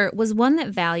culture was one that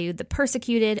valued the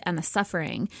persecuted and the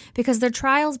suffering because their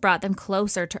trials brought them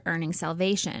closer to earning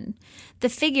salvation. The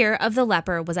figure of the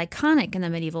leper was iconic in the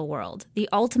medieval world, the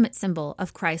ultimate symbol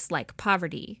of Christ-like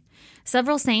poverty.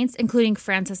 Several saints, including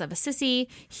Francis of Assisi,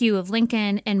 Hugh of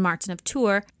Lincoln, and Martin of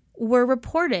Tours, were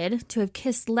reported to have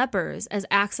kissed lepers as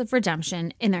acts of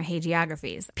redemption in their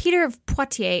hagiographies. Peter of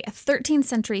Poitiers, a 13th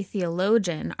century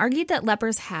theologian, argued that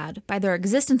lepers had, by their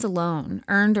existence alone,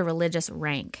 earned a religious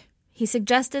rank. He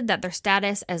suggested that their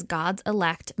status as God's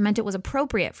elect meant it was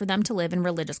appropriate for them to live in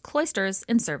religious cloisters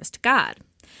in service to God.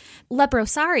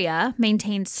 Leprosaria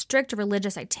maintained strict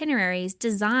religious itineraries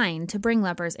designed to bring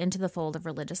lepers into the fold of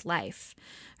religious life.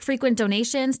 Frequent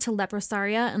donations to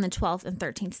leprosaria in the 12th and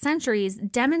 13th centuries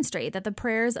demonstrate that the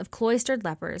prayers of cloistered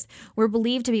lepers were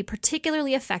believed to be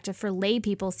particularly effective for lay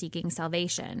people seeking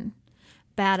salvation.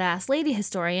 Badass lady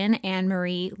historian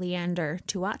Anne-Marie Leander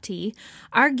Tuati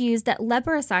argues that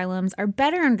leper asylums are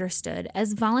better understood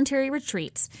as voluntary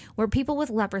retreats where people with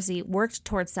leprosy worked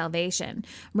towards salvation,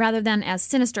 rather than as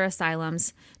sinister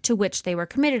asylums to which they were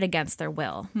committed against their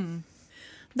will.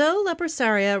 Though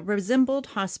leprosaria resembled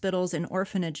hospitals and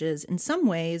orphanages in some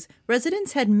ways,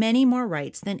 residents had many more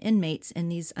rights than inmates in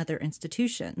these other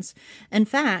institutions. In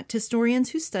fact,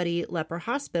 historians who study leper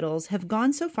hospitals have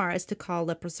gone so far as to call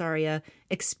leprosaria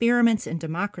experiments in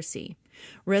democracy.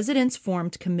 Residents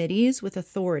formed committees with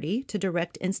authority to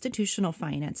direct institutional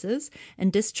finances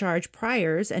and discharge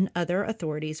priors and other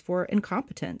authorities for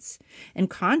incompetence. In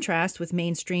contrast with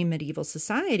mainstream medieval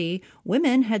society,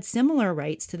 women had similar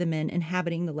rights to the men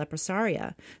inhabiting the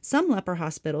leprosaria. Some leper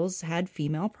hospitals had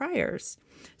female priors.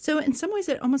 So in some ways,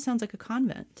 it almost sounds like a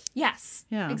convent. Yes,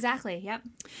 exactly, yep.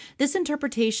 This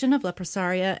interpretation of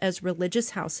leprosaria as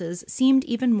religious houses seemed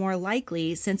even more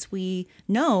likely since we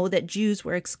know that Jews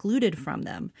were excluded from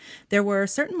them. There were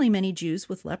certainly many Jews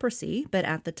with leprosy, but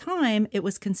at the time, it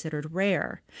was considered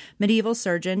rare. Medieval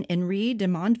surgeon Henri de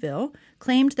Mondeville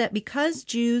claimed that because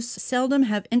Jews seldom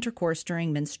have intercourse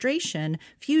during menstruation,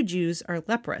 few Jews are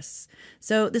leprous.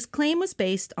 So this claim was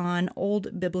based on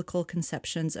old biblical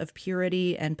conceptions of purity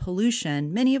idolatry and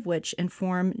pollution, many of which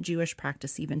inform Jewish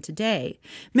practice even today.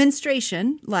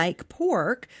 Menstruation, like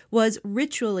pork, was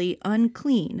ritually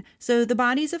unclean, so the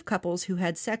bodies of couples who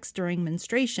had sex during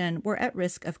menstruation were at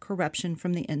risk of corruption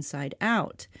from the inside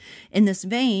out. In this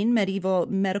vein, medieval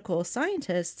medical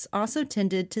scientists also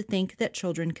tended to think that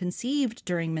children conceived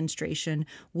during menstruation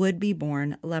would be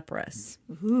born leprous.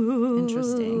 Ooh.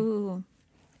 Interesting.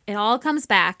 It all comes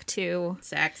back to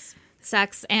sex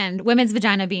and women's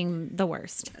vagina being the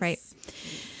worst, right?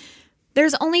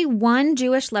 There's only one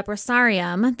Jewish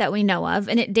leprosarium that we know of,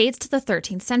 and it dates to the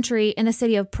 13th century in the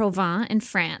city of Provins in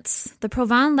France. The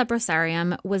Provins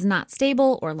leprosarium was not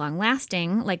stable or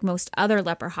long-lasting like most other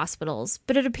leper hospitals,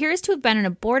 but it appears to have been an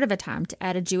abortive attempt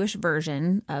at a Jewish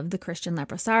version of the Christian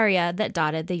leprosaria that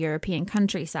dotted the European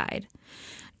countryside.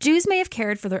 Jews may have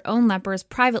cared for their own lepers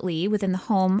privately within the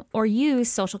home or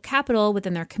used social capital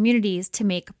within their communities to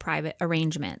make private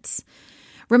arrangements.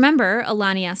 Remember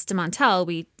Alanias de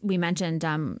Montel, we mentioned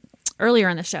earlier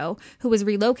in the show, who was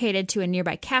relocated to a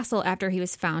nearby castle after he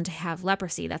was found to have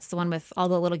leprosy. That's the one with all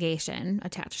the litigation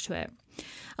attached to it.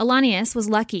 Alanias was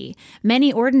lucky.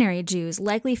 Many ordinary Jews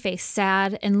likely faced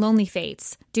sad and lonely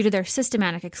fates due to their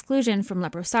systematic exclusion from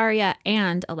leprosaria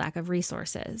and a lack of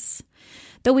resources.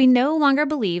 Though we no longer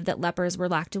believe that lepers were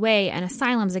locked away in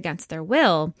asylums against their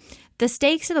will, the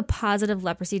stakes of a positive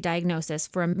leprosy diagnosis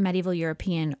for a medieval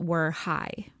European were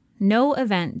high. No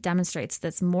event demonstrates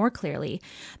this more clearly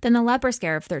than the leper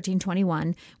scare of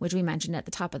 1321, which we mentioned at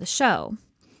the top of the show.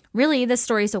 Really, this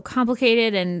story is so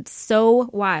complicated and so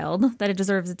wild that it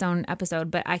deserves its own episode,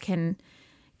 but I can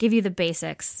give you the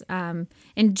basics.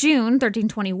 In June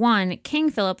 1321, King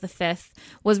Philip V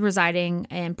was residing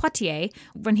in Poitiers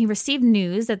when he received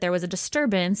news that there was a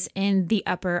disturbance in the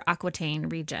upper Aquitaine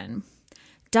region.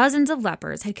 Dozens of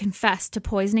lepers had confessed to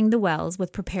poisoning the wells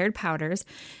with prepared powders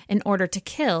in order to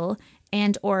kill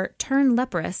and or turn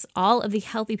leprous all of the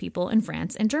healthy people in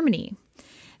France and Germany.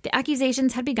 The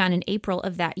accusations had begun in April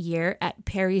of that year at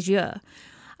Périgueux.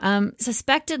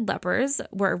 Suspected lepers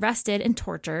were arrested and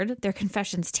tortured, their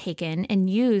confessions taken and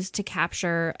used to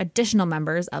capture additional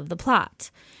members of the plot.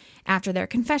 After their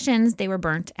confessions, they were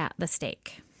burnt at the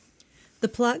stake. The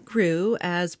plot grew,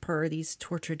 as per these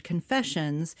tortured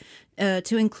confessions,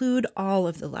 to include all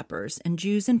of the lepers and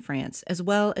Jews in France, as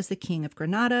well as the King of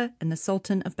Granada and the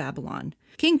Sultan of Babylon.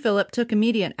 King Philip took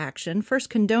immediate action, first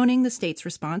condoning the state's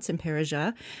response in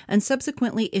Périgueux and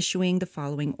subsequently issuing the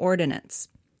following ordinance.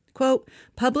 Quote,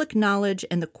 public knowledge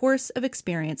and the course of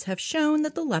experience have shown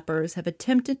that the lepers have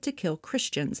attempted to kill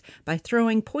Christians by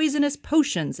throwing poisonous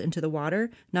potions into the water,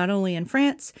 not only in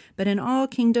France, but in all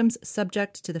kingdoms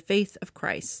subject to the faith of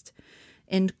Christ.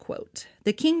 End quote.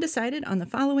 The king decided on the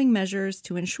following measures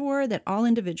to ensure that all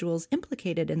individuals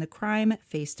implicated in the crime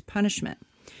faced punishment.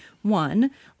 1.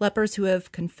 Lepers who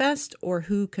have confessed or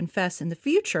who confess in the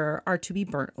future are to be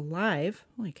burnt alive.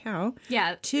 Holy cow.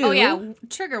 Yeah. 2. Oh, yeah.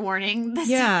 Trigger warning.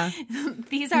 Yeah.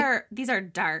 These are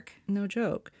dark. No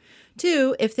joke.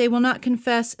 2. If they will not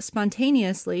confess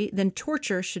spontaneously, then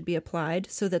torture should be applied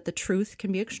so that the truth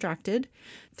can be extracted.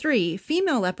 3.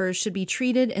 Female lepers should be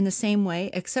treated in the same way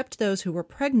except those who were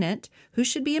pregnant, who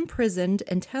should be imprisoned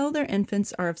until their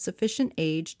infants are of sufficient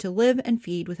age to live and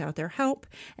feed without their help,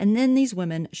 and then these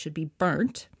women should be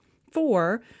burnt.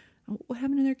 4. What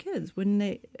happened to their kids?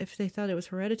 If they thought it was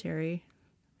hereditary?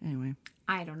 Anyway.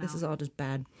 I don't know. This is all just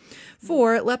bad.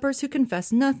 4. Lepers who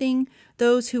confess nothing,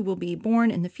 those who will be born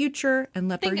in the future, and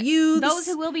leper youths. Those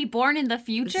who will be born in the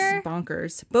future? This is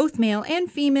bonkers. Both male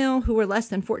and female who were less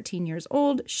than 14 years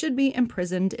old should be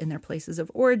imprisoned in their places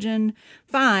of origin.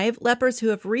 5. Lepers who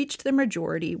have reached the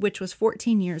majority, which was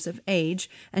 14 years of age,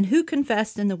 and who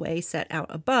confessed in the way set out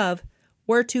above,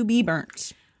 were to be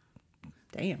burnt.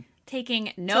 Damn.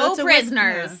 Taking no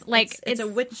prisoners. It's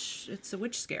a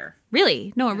witch scare.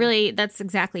 Really? No, really, that's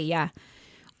exactly, yeah.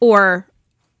 Or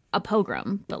a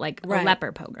pogrom, but a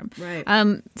leper pogrom.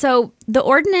 Right. So the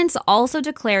ordinance also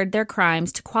declared their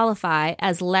crimes to qualify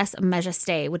as lèse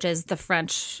majesté, which is the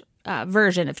French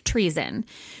version of treason,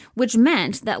 which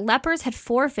meant that lepers had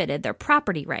forfeited their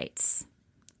property rights.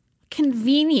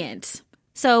 Convenient.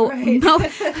 So,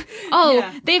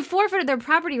 right. They've forfeited their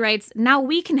property rights. Now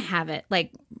we can have it.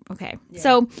 Okay. Yeah.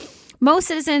 So most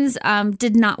citizens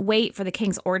did not wait for the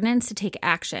king's ordinance to take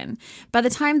action. By the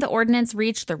time the ordinance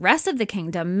reached the rest of the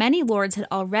kingdom, many lords had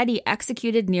already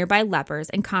executed nearby lepers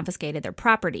and confiscated their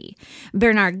property.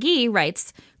 Bernard Guy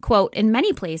writes, quote, in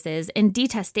many places, in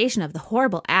detestation of the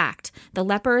horrible act, the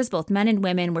lepers, both men and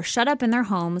women, were shut up in their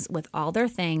homes with all their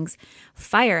things.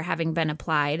 Fire having been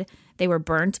applied, they were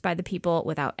burnt by the people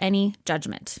without any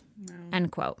judgment. No.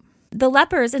 End quote. The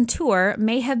lepers in Tours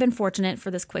may have been fortunate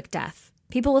for this quick death.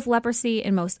 People with leprosy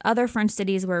in most other French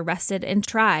cities were arrested and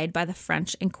tried by the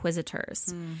French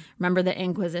inquisitors. Remember the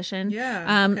Inquisition?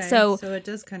 Yeah. Okay. So it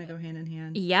does kind of go hand in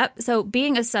hand. Yep. So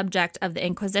being a subject of the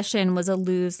Inquisition was a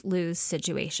lose-lose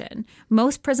situation.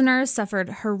 Most prisoners suffered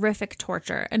horrific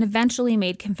torture and eventually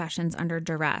made confessions under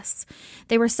duress.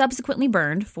 They were subsequently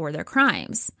burned for their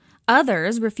crimes.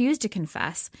 Others refused to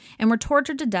confess and were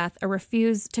tortured to death or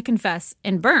refused to confess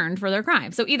and burned for their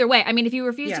crimes. So either way, I mean, if you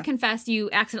refuse to confess, you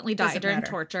accidentally die during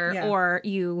torture or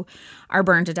you are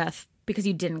burned to death because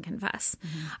you didn't confess.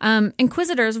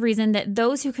 Inquisitors reasoned that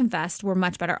those who confessed were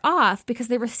much better off because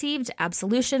they received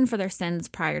absolution for their sins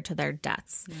prior to their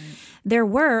deaths. Right. There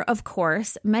were, of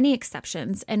course, many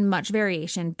exceptions and much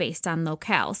variation based on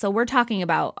locale. So we're talking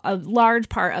about a large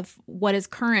part of what is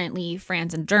currently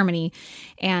France and Germany.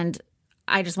 And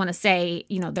I just want to say,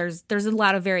 there's a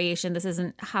lot of variation. This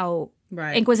isn't how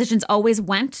Inquisitions always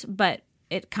went, but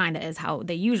it kind of is how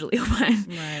they usually went.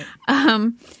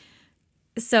 Right.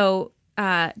 So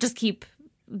just keep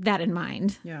that in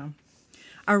mind. Yeah.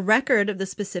 A record of the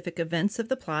specific events of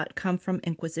the plot come from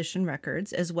Inquisition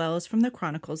records, as well as from the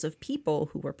chronicles of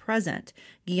people who were present.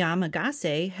 Guillaume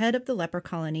Agassiz, head of the leper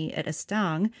colony at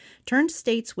Estaing, turned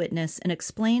state's witness and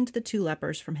explained the 2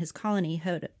 lepers from his colony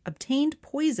had obtained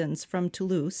poisons from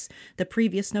Toulouse the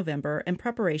previous November in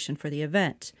preparation for the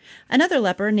event. Another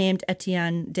leper named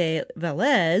Etienne de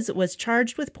Velez was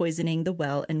charged with poisoning the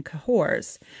well in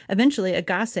Cahors. Eventually,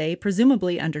 Agassiz,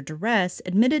 presumably under duress,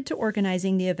 admitted to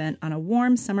organizing the event on a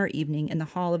warm summer evening in the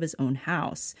hall of his own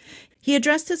house. He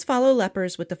addressed his fellow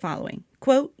lepers with the following,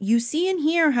 quote, "You see and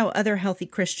hear how other healthy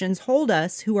Christians hold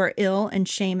us who are ill and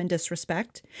shame and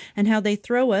disrespect, and how they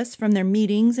throw us from their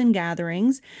meetings and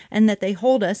gatherings, and that they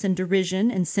hold us in derision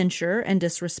and censure and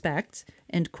disrespect."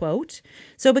 End quote.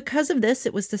 So because of this,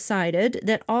 it was decided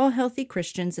that all healthy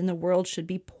Christians in the world should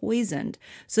be poisoned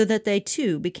so that they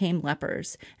too became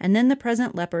lepers. And then the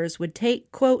present lepers would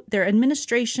take, quote, their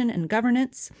administration and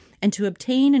governance. And to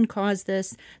obtain and cause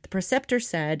this, the preceptor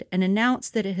said and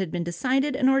announced that it had been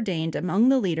decided and ordained among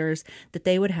the leaders that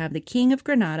they would have the king of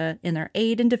Granada in their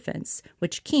aid and defense,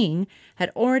 which king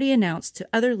had already announced to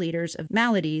other leaders of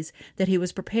maladies that he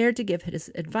was prepared to give his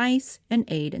advice and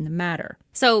aid in the matter.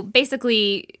 So basically,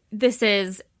 this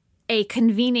is a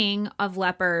convening of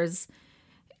lepers,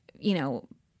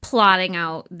 plotting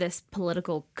out this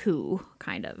political coup,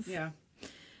 kind of. Yeah.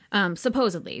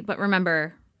 Supposedly. But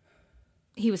remember,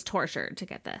 he was tortured to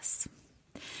get this.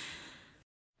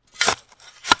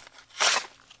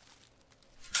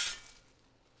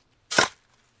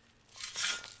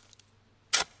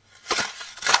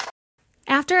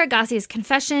 After Agassiz's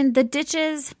confession, the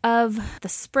ditches of the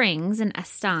springs in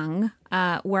Estaing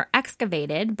were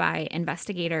excavated by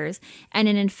investigators, and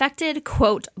an infected,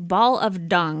 quote, ball of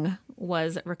dung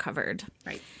was recovered.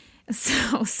 Right.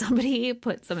 So somebody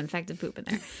put some infected poop in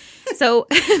there. So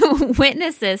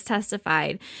witnesses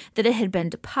testified that it had been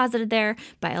deposited there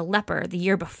by a leper the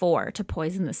year before to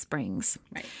poison the springs.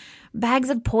 Right. Bags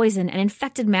of poison and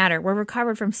infected matter were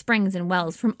recovered from springs and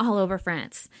wells from all over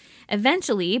France.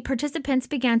 Eventually, participants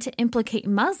began to implicate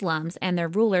Muslims and their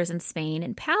rulers in Spain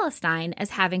and Palestine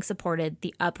as having supported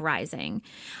the uprising.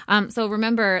 So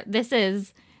remember, this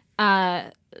is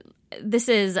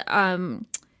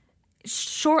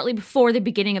shortly before the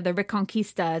beginning of the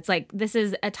Reconquista. It's like this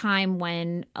is a time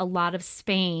when a lot of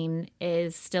Spain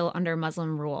is still under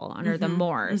Muslim rule, under the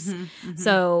Moors.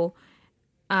 So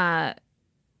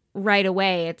right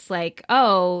away, it's like,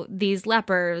 oh, these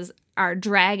lepers are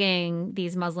dragging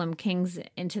these Muslim kings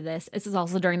into this. This is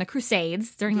also during the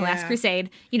Crusades, during the last Crusade.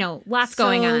 Lots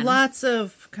going on. Lots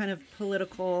of kind of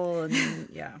political and,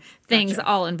 things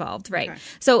all involved, right? Okay.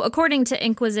 So according to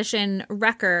Inquisition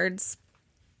records,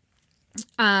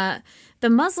 the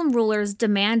Muslim rulers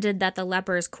demanded that the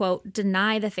lepers, quote,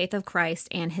 deny the faith of Christ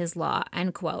and his law,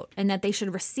 end quote, and that they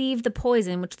should receive the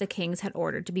poison which the kings had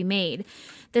ordered to be made.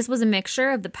 This was a mixture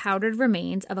of the powdered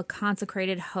remains of a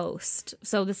consecrated host.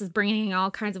 So this is bringing all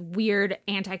kinds of weird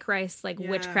antichrist,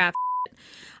 witchcraft,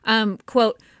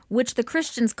 quote, which the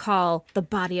Christians call the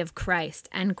body of Christ,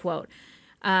 end quote.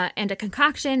 And a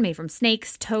concoction made from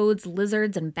snakes, toads,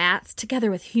 lizards, and bats,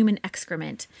 together with human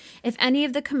excrement. If any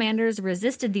of the commanders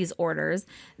resisted these orders,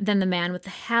 then the man with the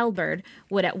halberd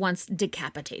would at once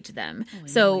decapitate them.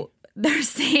 So they're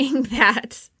saying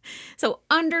that. So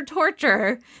under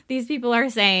torture, these people are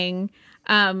saying,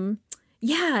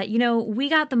 we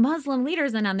got the Muslim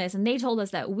leaders in on this, and they told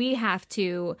us that we have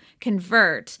to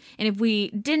convert. And if we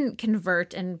didn't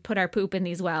convert and put our poop in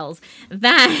these wells,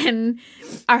 then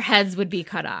our heads would be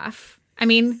cut off. I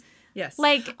mean, yes,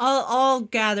 all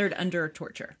gathered under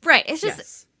torture. Right. It's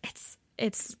just,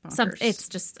 it's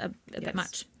just a bit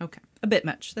much. Okay. A bit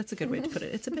much. That's a good way to put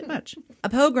it. It's a bit much. A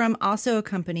pogrom also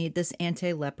accompanied this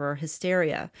anti-leper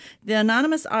hysteria. The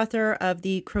anonymous author of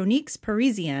the Chroniques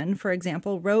Parisiennes, for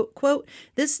example, wrote, quote,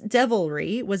 "This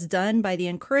devilry was done by the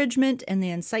encouragement and the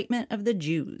incitement of the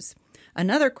Jews."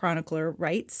 Another chronicler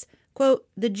writes, quote,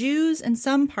 "The Jews in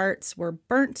some parts were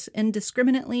burnt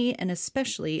indiscriminately and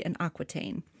especially in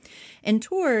Aquitaine. In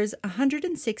Tours,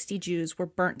 160 Jews were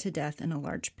burnt to death in a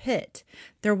large pit.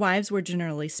 Their wives were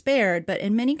generally spared, but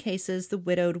in many cases the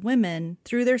widowed women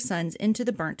threw their sons into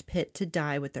the burnt pit to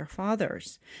die with their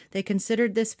fathers. They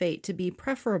considered this fate to be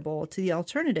preferable to the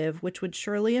alternative, which would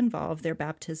surely involve their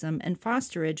baptism and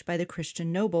fosterage by the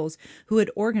Christian nobles who had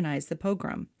organized the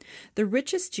pogrom. The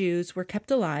richest Jews were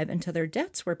kept alive until their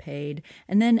debts were paid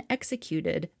and then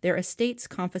executed, their estates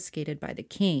confiscated by the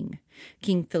king.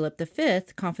 King Philip V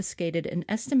confiscated an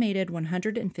estimated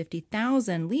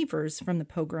 150,000 livres from the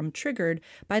pogrom triggered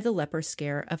by the leper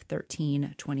scare of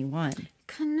 1321.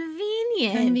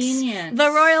 Convenient. The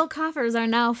royal coffers are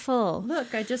now full.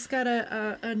 Look, I just got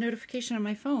a notification on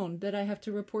my phone that I have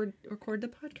to record the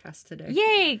podcast today.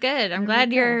 Yay, good. I'm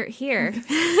glad you're here.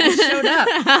 I showed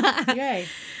up. Yay.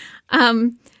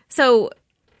 So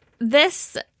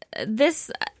this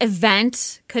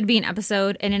event could be an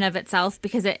episode in and of itself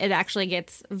because it actually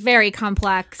gets very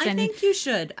complex. I think you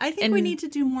should. I think we need to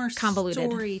do more convoluted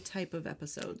story type of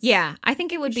episodes. Yeah, I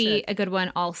think it would be a good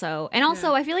one also. And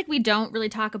also, I feel like we don't really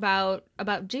talk about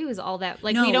Jews all that.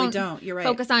 Like, no, we don't. You're right.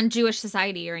 Focus on Jewish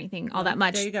society or anything all that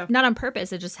much. There you go. Not on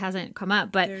purpose. It just hasn't come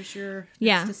up. But there's your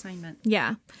next assignment.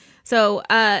 Yeah. So,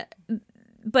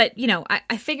 but,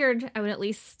 I figured I would at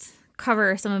least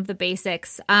cover some of the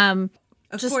basics.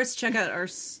 Of course, check out our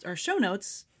show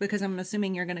notes because I'm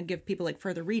assuming you're going to give people like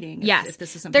further reading. Yes. If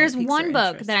this is something There's that piques one their book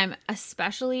interest. that I'm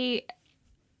especially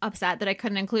upset that I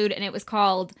couldn't include, and it was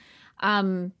called,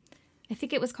 I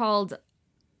think it was called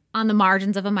On the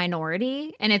Margins of a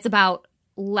Minority, and it's about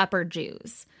leper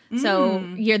Jews. So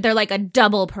they're like a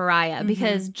double pariah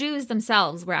because Jews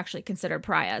themselves were actually considered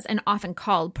pariahs and often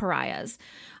called pariahs.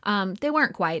 They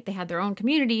weren't quite. They had their own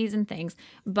communities and things,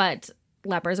 but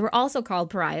lepers were also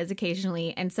called pariahs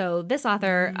occasionally. And so this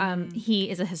author, he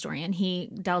is a historian.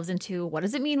 He delves into what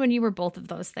does it mean when you were both of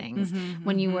those things,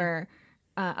 when you were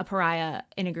a pariah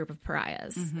in a group of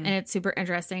pariahs. And it's super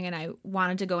interesting. And I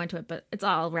wanted to go into it, but it's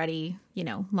already,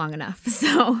 long enough.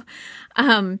 So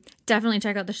definitely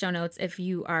check out the show notes if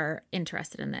you are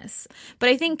interested in this. But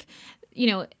I think,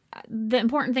 the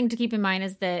important thing to keep in mind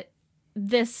is that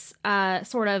this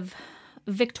sort of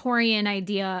Victorian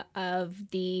idea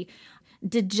of the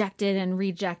dejected and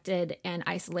rejected and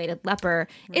isolated leper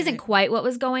isn't quite what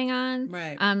was going on.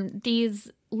 Right. These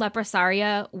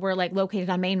leprosaria were like located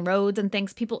on main roads and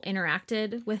things. People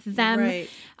interacted with them. Right.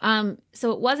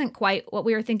 So it wasn't quite what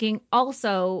we were thinking.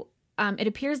 Also, it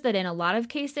appears that in a lot of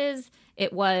cases,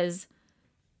 it was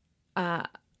a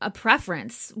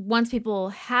preference. Once people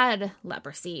had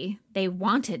leprosy, they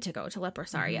wanted to go to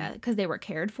leprosaria because they were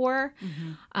cared for.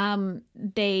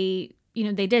 They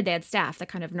had staff that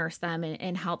kind of nursed them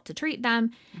and helped to treat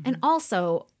them. And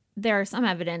also there's some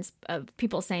evidence of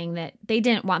people saying that they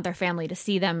didn't want their family to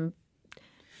see them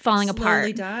falling apart.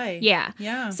 Slowly die. Yeah.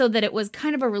 Yeah. So that it was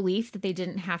kind of a relief that they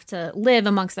didn't have to live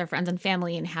amongst their friends and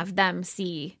family and have them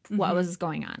see what was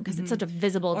going on because it's such a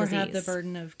visible disease. Or have the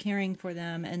burden of caring for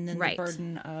them and then the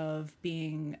burden of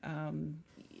being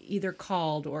either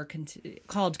called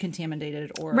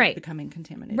contaminated or becoming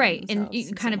contaminated. Right. And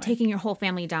you kind of taking your whole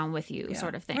family down with you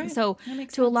sort of thing. Right. So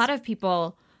to a lot of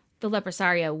people, the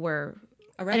leprosaria were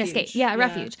a refuge. An escape. Yeah, a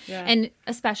refuge. Yeah. And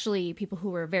especially people who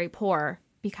were very poor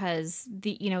because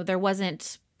there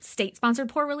wasn't state-sponsored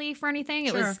poor relief or anything.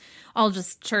 It was all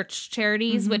just church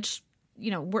charities, which,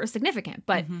 were significant.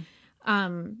 But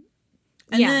And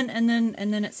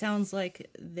then it sounds like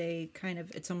they kind of,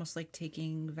 it's almost like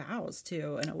taking vows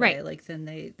too, in a way. Right. Like then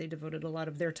they devoted a lot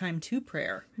of their time to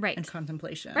prayer and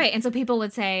contemplation. Right. And so people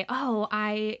would say, oh,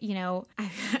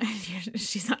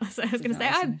 she's not, I was going to say,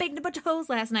 I baked a bunch of hoes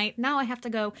last night. Now I have to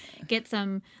go get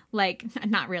some,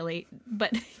 not really,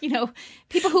 but,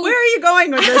 people who. Where are you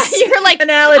going with this you're like,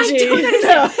 analogy? I don't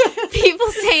understand. People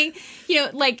saying,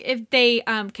 if they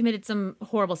committed some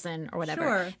horrible sin or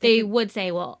whatever, they would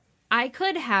say, well, I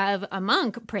could have a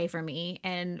monk pray for me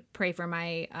and pray for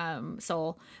my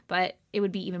soul, but it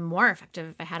would be even more effective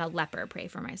if I had a leper pray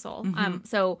for my soul.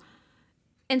 So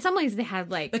in some ways they had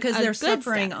because their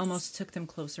suffering steps. almost took them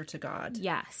closer to God.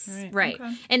 Yes, right.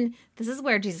 Okay. And this is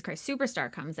where Jesus Christ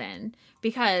Superstar comes in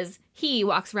because he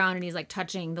walks around and he's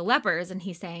touching the lepers and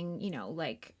he's saying,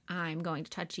 I'm going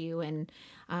to touch you and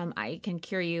I can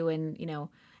cure you and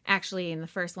actually, in the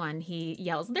first one, he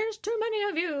yells, "There's too many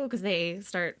of you," because they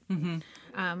start,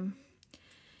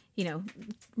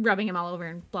 rubbing him all over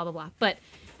and blah, blah, blah. But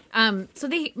so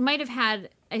they might have had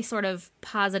a sort of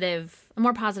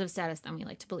more positive status than we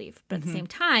like to believe. But at the same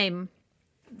time,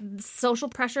 social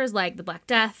pressures like the Black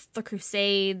Death, the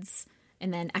Crusades,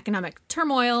 and then economic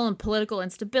turmoil and political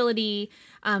instability,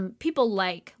 people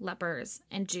like lepers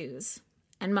and Jews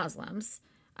and Muslims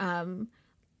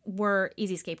were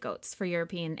easy scapegoats for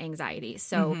European anxiety.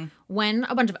 So when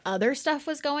a bunch of other stuff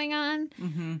was going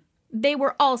on, they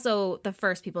were also the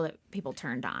first people that people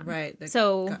turned on. Right. They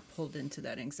got pulled into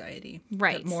that anxiety.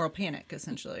 Right. That moral panic,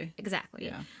 essentially. Exactly.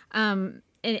 Yeah. And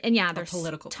there's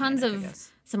political tons panic,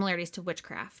 of similarities to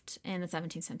witchcraft in the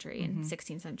 17th century and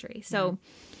 16th century. So,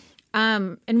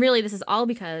 and really this is all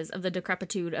because of the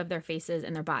decrepitude of their faces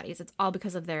and their bodies. It's all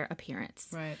because of their appearance.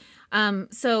 Right.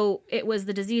 So it was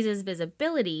the disease's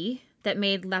visibility that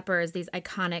made lepers these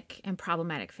iconic and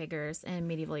problematic figures in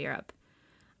medieval Europe.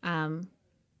 And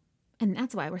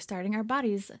that's why we're starting our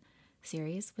bodies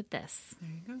series with this. There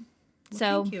you go. Well,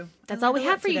 so thank you. That's all we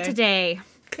have for you today.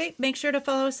 Okay, make sure to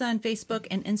follow us on Facebook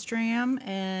and Instagram,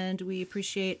 and we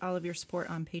appreciate all of your support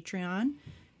on Patreon.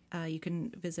 You can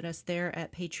visit us there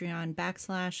at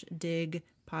Patreon/Dig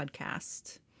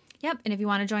Podcast. Yep, and if you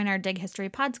want to join our Dig History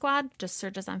Pod Squad, just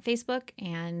search us on Facebook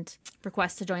and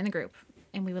request to join the group.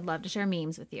 And we would love to share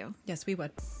memes with you. Yes, we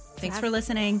would. Thanks for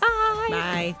listening. Bye.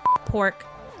 Bye. Pork.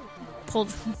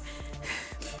 Pulled...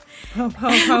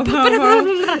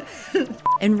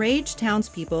 Enraged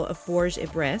townspeople of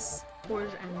Bourg-en-Bresse.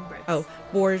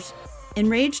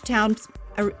 Enraged towns.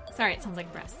 Sorry, it sounds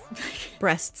like breasts.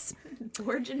 Breasts.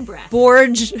 Gorged in breasts.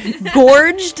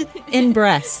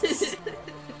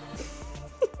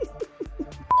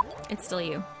 It's still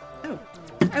you. Oh,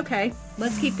 okay.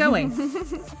 Let's keep going.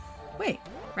 Wait,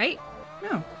 right?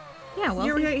 No. Yeah. Well,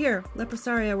 you're right here.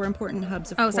 Leprosaria were important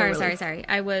hubs of. Oh, sorry.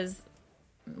 I was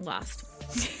lost.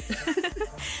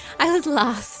 I was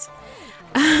lost.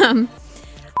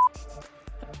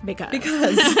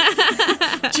 Because.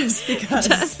 Just because.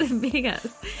 Just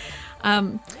because.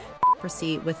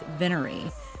 Proceed with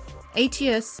venery.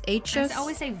 Aetius. I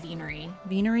always say venery.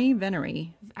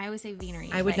 Venery. I always say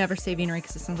venery. I would never say venery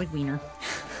because it sounds like wiener.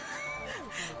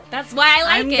 That's why I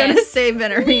like it. I'm gonna say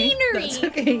venery. Wienery. That's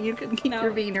okay. You can keep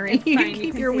your venery. You can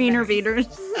keep your wiener beaters.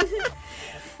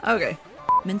 Okay.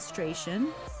 Menstruation.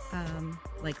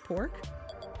 Like pork.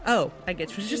 Oh, I get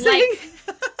what you're saying.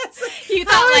 You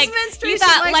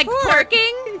thought like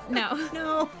porking?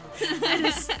 No.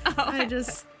 I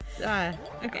just.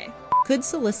 Okay. Could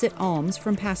solicit alms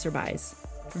from passerbys.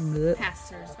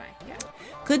 Passersby. Yeah.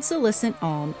 Could solicit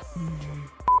alms.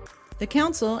 The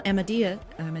council,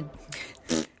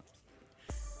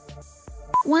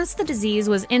 Once the disease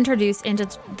was introduced into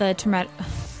the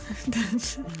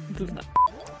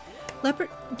leopard.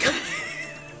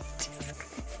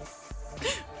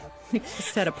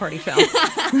 Just had a party foul. All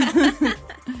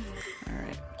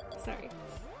right. Sorry.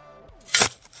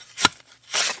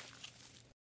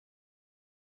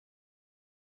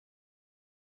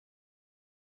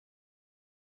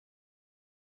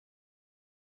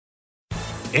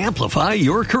 Amplify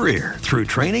your career through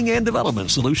training and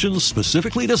development solutions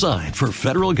specifically designed for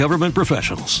federal government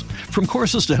professionals. From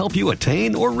courses to help you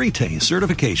attain or retain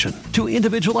certification, to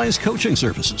individualized coaching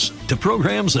services, to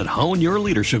programs that hone your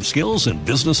leadership skills and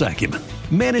business acumen,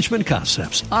 Management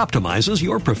Concepts optimizes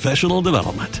your professional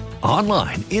development.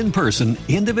 Online, in person,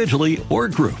 individually, or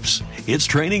groups, it's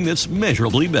training that's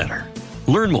measurably better.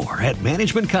 Learn more at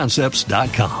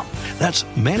managementconcepts.com. That's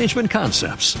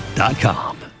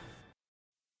managementconcepts.com.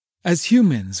 As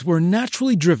humans, we're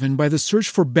naturally driven by the search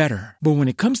for better. But when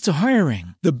it comes to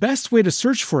hiring, the best way to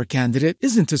search for a candidate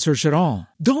isn't to search at all.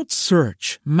 Don't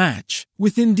search, match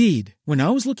with Indeed. When I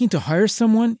was looking to hire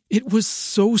someone, it was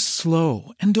so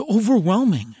slow and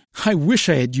overwhelming. I wish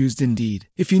I had used Indeed.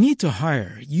 If you need to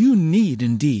hire, you need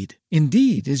Indeed.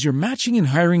 Indeed is your matching and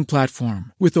hiring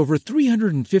platform with over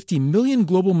 350 million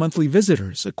global monthly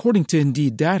visitors, according to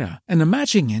Indeed data, and a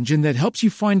matching engine that helps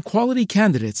you find quality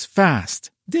candidates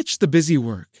fast. Ditch the busy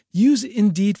work. Use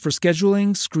Indeed for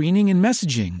scheduling, screening, and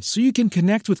messaging so you can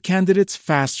connect with candidates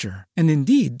faster. And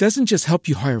Indeed doesn't just help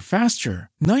you hire faster.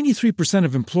 93%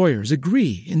 of employers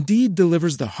agree Indeed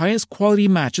delivers the highest quality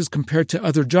matches compared to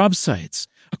other job sites,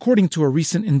 according to a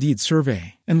recent Indeed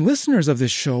survey. And listeners of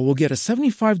this show will get a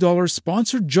 $75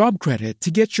 sponsored job credit to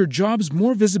get your jobs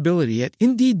more visibility at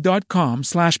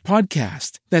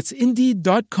Indeed.com/podcast. That's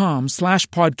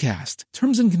Indeed.com/podcast.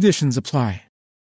 Terms and conditions apply.